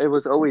reason, it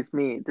was always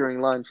me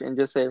during lunch, and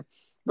just say,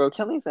 "Bro,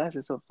 Kelly's ass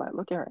is so flat.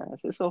 Look at her ass.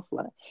 It's so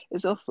flat.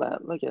 It's so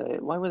flat. Look at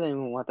it. Why would I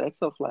even want that? It's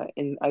so flat."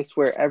 And I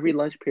swear, every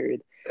lunch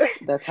period,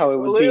 that's how it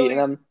would be.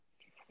 And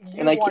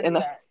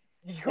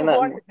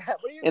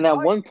at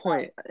one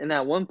point,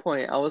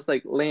 I was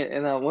like,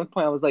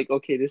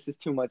 okay, this is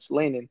too much,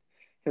 Landon.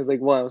 He was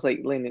like, "What?" I was like,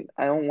 "Landon,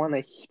 I don't want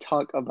to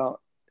talk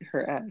about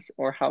her ass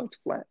or how it's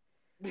flat.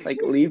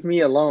 Like, leave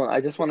me alone.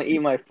 I just want to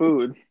eat my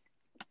food."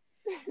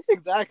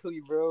 Exactly,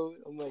 bro.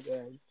 Oh my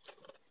god.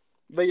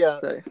 But yeah.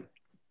 So,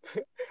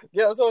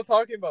 yeah, that's what I was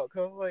talking about.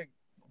 Cause like,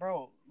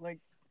 bro, like,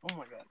 oh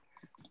my god,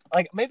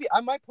 like maybe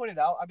I might point it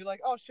out. I'd be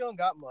like, "Oh, she don't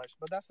got much,"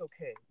 but that's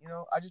okay. You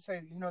know, I just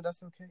say,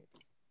 that's okay.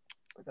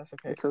 Like, that's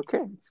okay. It's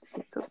okay.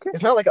 It's okay.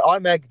 It's not like an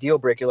automatic deal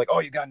breaker. Like, "Oh,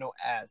 you got no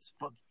ass.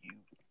 Fuck you."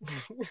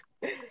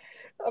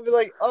 I'll be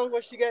like, "Oh,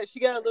 well, she got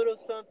a little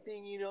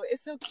something.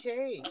 It's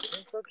okay.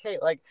 It's okay."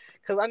 Like,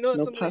 cause I know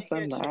something you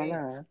can't change.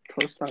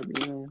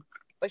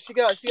 Like she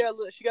got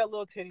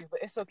little titties,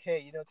 but it's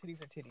okay.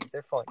 Titties are titties.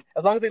 They're fun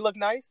as long as they look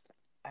nice.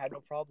 I had no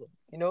problem.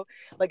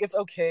 Like it's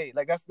okay.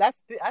 Like that's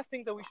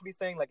things that we should be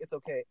saying. Like it's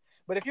okay.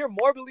 But if you're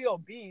morbidly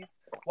obese,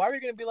 why are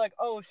you gonna be like,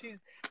 "Oh,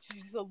 she's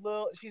a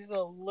little,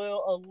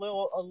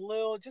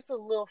 just a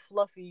little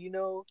fluffy,"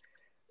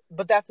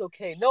 But that's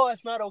okay. No,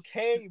 it's not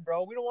okay,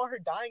 bro. We don't want her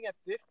dying at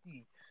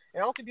 50.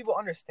 And I don't think people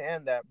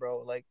understand that, bro.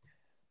 Like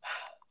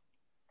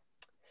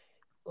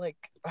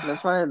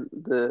that's why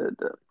the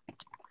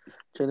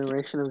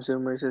generation of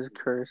Zoomers is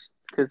cursed,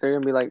 because they're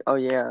gonna be like, "Oh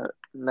yeah,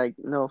 like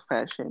no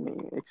fat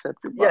shaming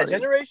except your body." Yeah,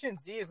 Generation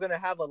Z is gonna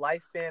have a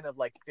lifespan of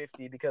like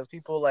 50 because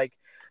people like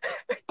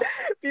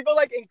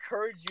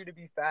encourage you to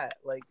be fat.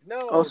 Like no.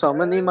 Also, I'm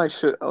gonna need my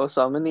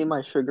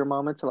sugar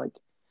mama to like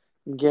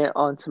get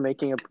on to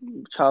making a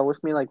child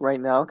with me like right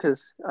now,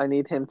 because I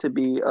need him to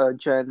be a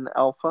Gen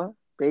Alpha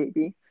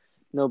baby.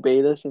 No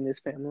betas in his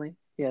family.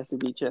 He has to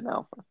be Gen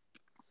Alpha.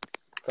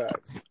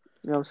 Facts. You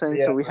know what I'm saying?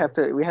 Yeah, so we have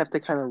to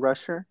kind of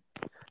rush her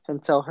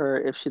and tell her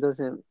if she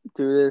doesn't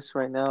do this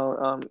right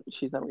now,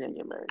 she's never gonna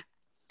get married.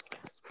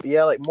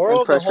 Yeah, like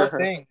moral of the whole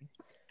thing.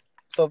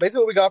 So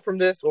basically, what we got from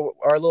this,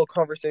 our little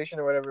conversation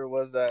or whatever,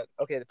 was that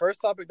the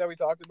first topic that we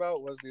talked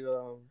about was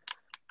the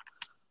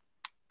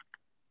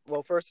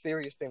first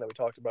serious thing that we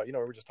talked about. We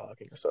were just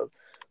talking. So,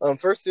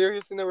 first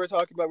serious thing that we were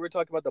talking about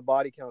the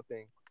body count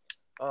thing.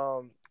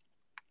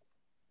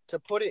 To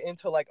put it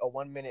into like a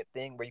 1 minute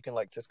thing where you can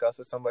like discuss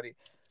with somebody.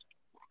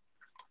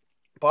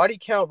 Body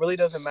count really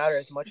doesn't matter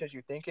as much as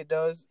you think it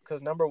does,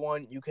 because number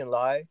one, you can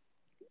lie,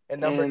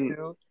 and number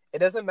two, it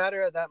doesn't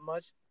matter that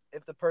much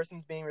if the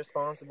person's being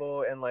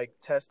responsible and like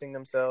testing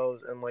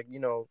themselves and like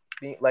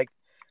being like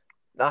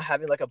not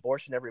having like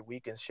abortion every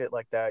week and shit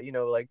like that.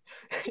 Like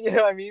you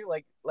know what I mean?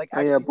 Like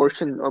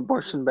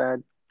abortion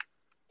bad.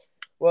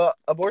 Well,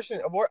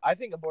 I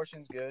think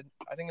abortion's good.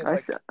 I think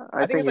it's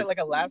I think it's like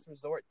a last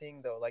resort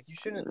thing though. Like you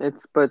shouldn't.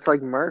 But it's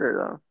like murder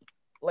though.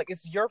 Like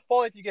it's your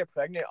fault if you get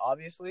pregnant,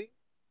 obviously.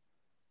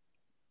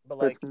 But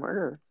like it's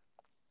murder.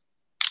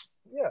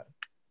 Yeah,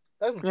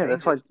 that doesn't Yeah, change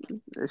that's why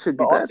it should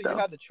be But bad also, though. you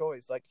have the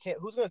choice. Like,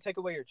 who's gonna take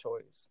away your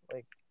choice?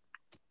 Like,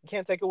 you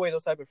can't take away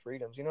those type of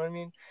freedoms. You know what I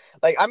mean?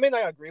 Like, I may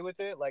not agree with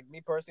it. Like me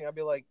personally, I'd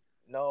be like,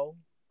 no,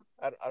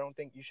 I don't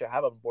think you should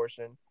have an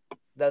abortion.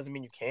 Doesn't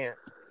mean you can't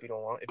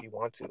if you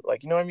want to.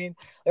 Like, you know what I mean?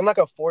 I'm not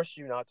gonna force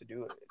you not to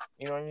do it.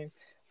 You know what I mean?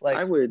 Like,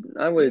 I would,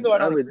 even though I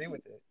don't agree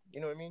with it.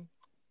 You know what I mean?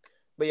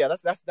 But yeah,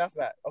 that's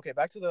that. Okay,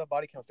 back to the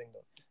body count thing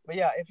though. But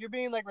yeah, if you're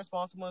being like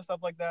responsible and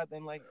stuff like that,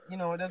 then like it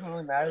doesn't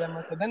really matter that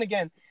much. But then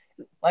again,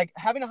 like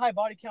having a high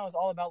body count is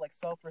all about like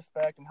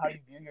self-respect and how you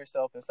view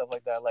yourself and stuff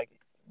like that. Like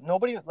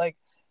nobody like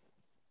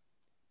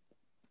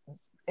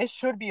it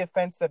should be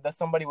offensive that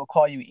somebody will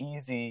call you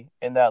easy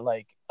and that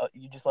like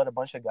you just let a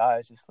bunch of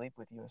guys just sleep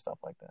with you and stuff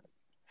like that.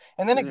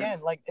 And then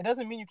again, like it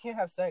doesn't mean you can't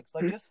have sex.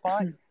 Like just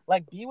find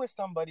like be with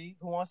somebody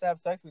who wants to have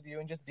sex with you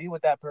and just be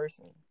with that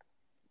person.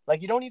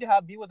 Like you don't need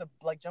to be with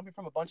jumping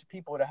from a bunch of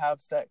people to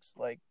have sex.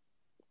 Like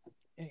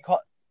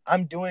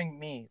I'm doing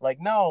me. Like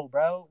no,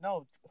 bro,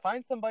 no.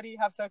 Find somebody,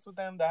 have sex with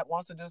them that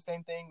wants to do the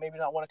same thing. Maybe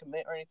not want to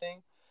commit or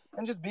anything,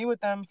 and just be with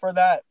them for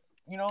that.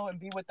 And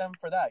be with them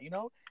for that.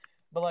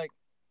 But like,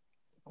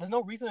 there's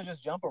no reason to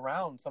just jump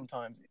around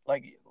sometimes.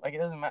 Like it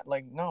doesn't matter.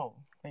 Like no.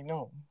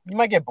 You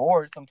might get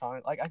bored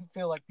sometimes. Like I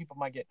feel like people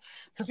might get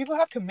because people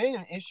have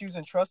commitment issues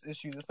and trust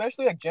issues,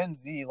 especially like Gen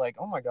Z. Like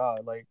oh my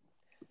god, like.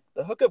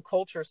 The hookup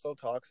culture is so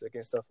toxic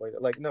and stuff like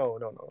that. Like, no.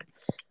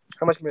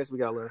 How much minutes we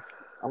got left?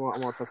 I want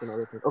to touch on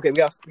another thing. Okay, we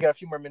got a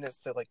few more minutes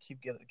to like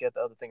get the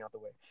other thing out the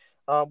way.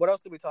 What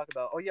else did we talk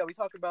about? Oh yeah, we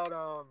talked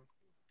about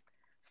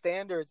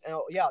standards and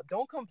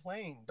don't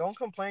complain. Don't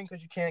complain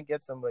because you can't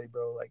get somebody,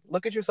 bro. Like,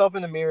 look at yourself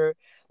in the mirror.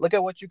 Look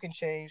at what you can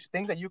change,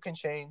 things that you can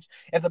change.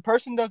 If the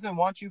person doesn't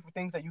want you for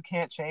things that you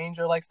can't change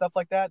or like stuff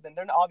like that, then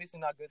they're obviously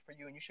not good for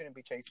you, and you shouldn't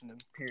be chasing them.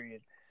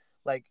 Period.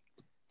 Like.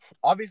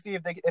 Obviously,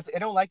 if they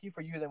don't like you for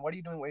you, then what are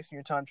you doing wasting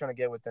your time trying to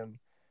get with them?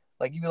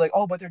 Like you'd be like,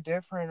 oh, but they're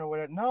different or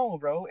whatever. No,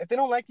 bro. If they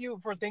don't like you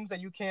for things that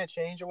you can't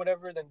change or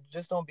whatever, then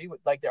just don't be with.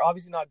 Like they're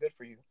obviously not good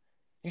for you.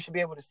 You should be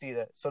able to see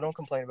that. So don't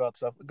complain about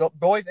stuff.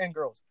 Boys and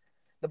girls.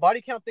 The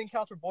body count thing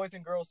counts for boys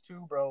and girls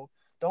too, bro.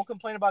 Don't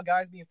complain about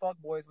guys being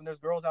fuck boys when there's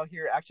girls out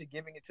here actually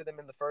giving it to them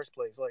in the first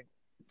place. Like,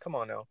 come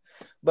on now.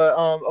 But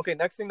okay.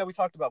 Next thing that we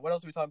talked about. What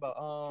else are we talking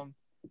about?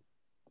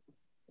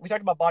 We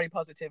talked about body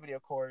positivity,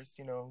 of course,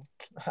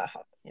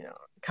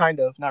 kind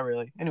of, not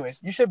really.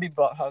 Anyways, you should be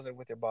positive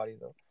with your body,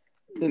 though.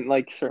 In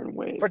like certain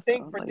ways. For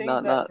things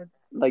not to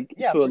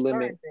a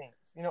limit. Things.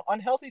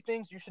 Unhealthy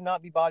things you should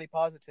not be body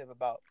positive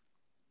about.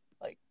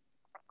 Like,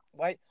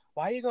 why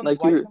are you gonna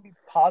be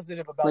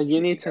positive about? Like you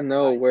need to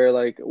know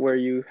where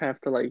you have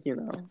to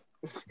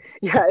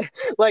Yeah,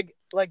 like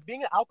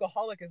being an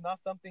alcoholic is not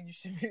something you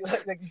should be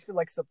like you should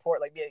support.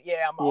 Like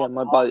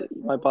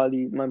my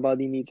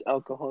body needs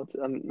alcohol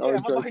or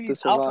drugs to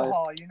survive.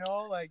 Alcohol,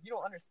 like you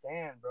don't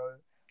understand, bro.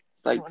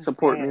 Like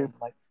support me.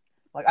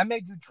 Like I may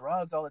do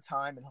drugs all the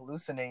time and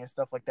hallucinate and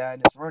stuff like that,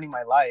 and it's ruining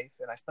my life,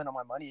 and I spend all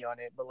my money on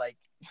it. But like,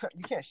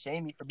 you can't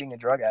shame me for being a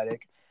drug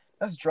addict.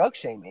 That's drug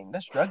shaming.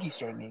 That's druggy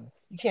shaming.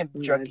 You can't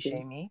druggy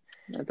shame me.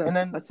 And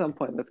then at some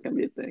point, that's gonna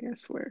be a thing. I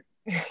swear.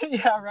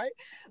 Yeah, right.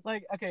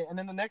 Like, okay, and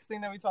then the next thing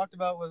that we talked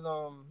about was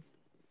oh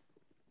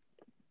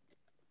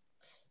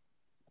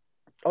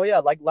yeah,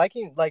 like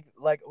liking like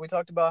we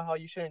talked about how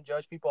you shouldn't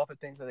judge people off of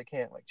things that they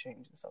can't like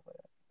change and stuff like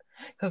that.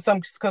 Because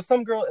some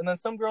girls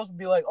would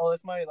be like, oh,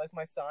 that's my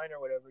sign or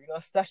whatever.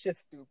 That's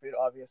just stupid,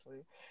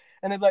 obviously.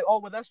 And they'd be like, oh,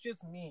 well, that's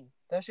just me.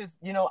 That's just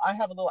I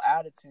have a little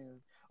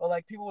attitude. Or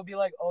like people would be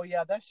like, oh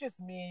yeah, that's just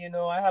me.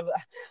 I have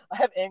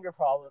anger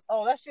problems.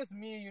 Oh, that's just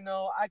me.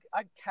 I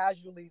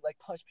casually like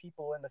punch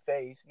people in the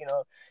face.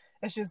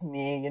 It's just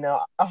me.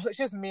 Oh, it's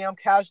just me. I'm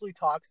casually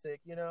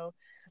toxic.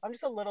 I'm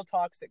just a little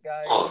toxic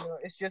guy.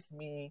 It's just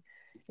me.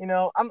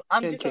 I'm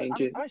a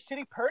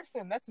shitty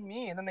person. That's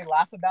me. And then they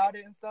laugh about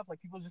it and stuff.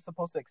 Like people are just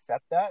supposed to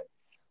accept that.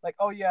 Like,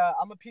 oh yeah,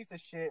 I'm a piece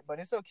of shit, but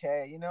it's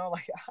okay.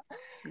 Like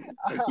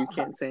you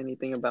can't say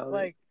anything about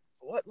it.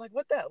 What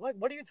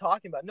are you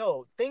talking about?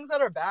 No, things that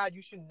are bad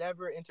you should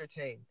never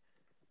entertain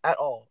at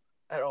all.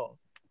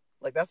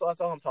 Like that's all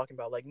I'm talking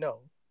about. Like no,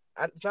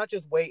 it's not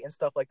just weight and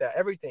stuff like that.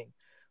 Everything.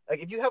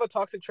 Like if you have a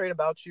toxic trait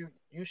about you,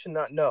 you should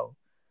not know.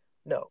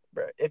 No,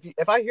 bro.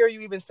 If I hear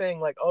you even saying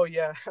like, oh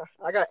yeah,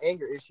 I got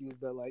anger issues,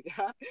 but like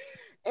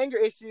anger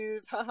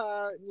issues,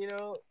 haha,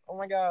 oh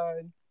my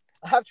god,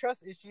 I have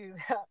trust issues,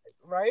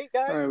 right,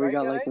 guys? All right, we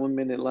got like 1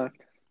 minute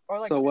left. Or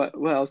like, so what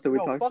else did we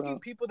talk about? Fucking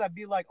people that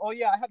be like, oh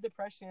yeah, I have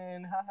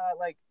depression, haha,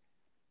 like,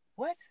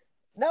 what?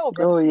 No,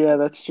 bro. Oh yeah,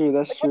 that's true.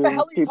 That's true. What the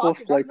hell are you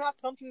talking? That's not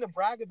something to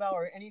brag about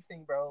or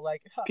anything, bro.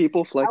 Like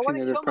people flexing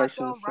their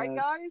depression, myself, right,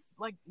 guys?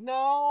 Like,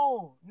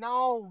 no,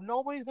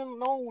 nobody's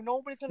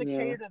gonna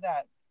cater to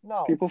that.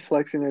 No. People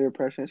flexing their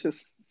depression.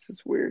 It's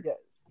just weird. Yes.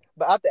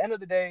 But at the end of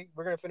the day,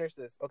 we're gonna finish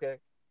this, okay?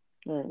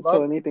 All right. Love.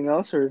 So anything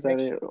else, or is that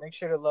it? Make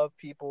sure to love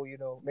people.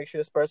 Make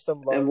sure to spread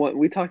some love. And what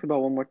we talked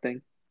about one more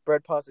thing.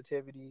 Spread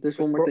positivity. There's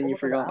one more thing you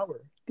forgot.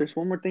 There's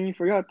one more thing you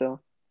forgot though.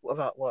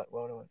 About what?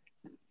 What?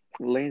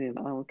 Landon,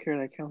 I don't care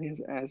that Kelly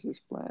has ass is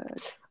flat.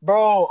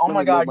 Bro, oh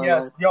my god,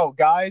 yes. Life. Yo,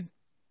 guys,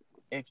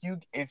 if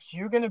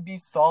you're gonna be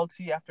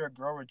salty after a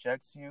girl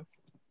rejects you,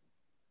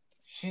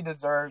 she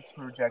deserves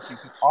to reject you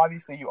because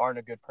obviously you aren't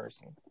a good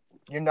person.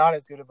 You're not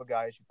as good of a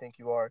guy as you think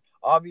you are.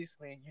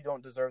 Obviously, you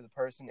don't deserve the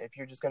person if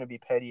you're just gonna be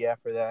petty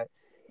after that.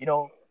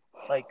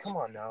 Like, come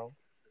on now.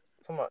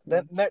 Come on.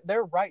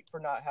 They're right for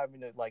not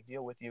having to like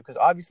deal with you because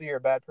obviously you're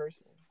a bad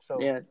person. So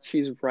yeah,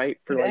 she's right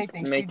for like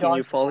making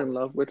you fall in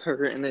love with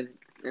her and then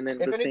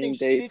the same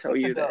day tell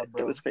you that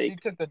it was fake. She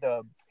took the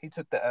dub. He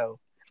took the L.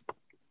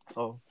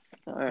 So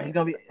right. He's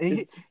gonna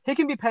be he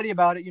can be petty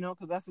about it,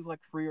 because that's his like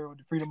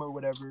freedom or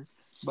whatever.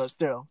 But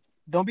still,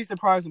 don't be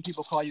surprised when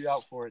people call you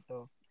out for it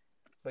though.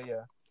 But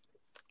yeah,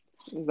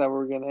 is that where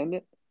we're gonna end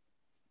it?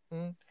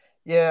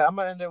 Yeah, I'm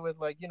gonna end it with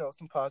like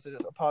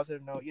a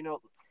positive note.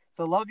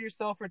 So love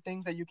yourself for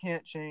things that you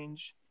can't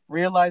change.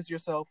 Realize your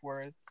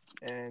self-worth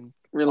and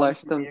realize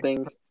some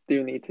things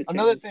do need to change.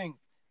 Another thing,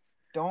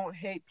 don't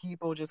hate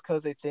people just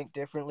because they think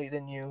differently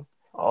than you.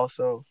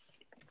 Also,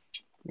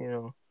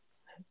 yeah,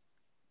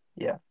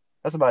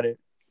 that's about it.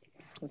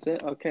 That's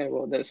it? Okay,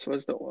 well, this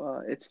was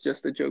the It's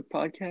Just a Joke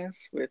podcast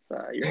with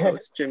your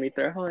host, Jimmy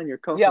Thurho, and your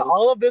co-host. Yeah,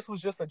 all of this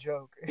was just a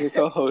joke. Your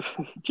co-host,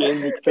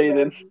 Jane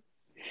McFadden.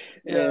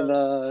 Yeah.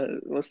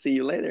 And we'll see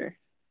you later.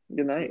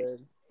 Good night. Yeah.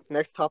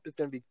 Next topic's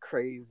going to be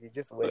crazy.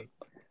 Just wait.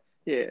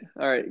 Yeah.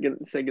 All right.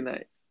 Say good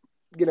night.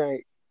 Good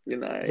night. Good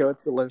night. Yo,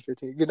 it's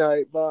 11:15. Good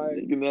night. Bye.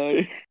 Good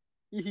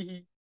night.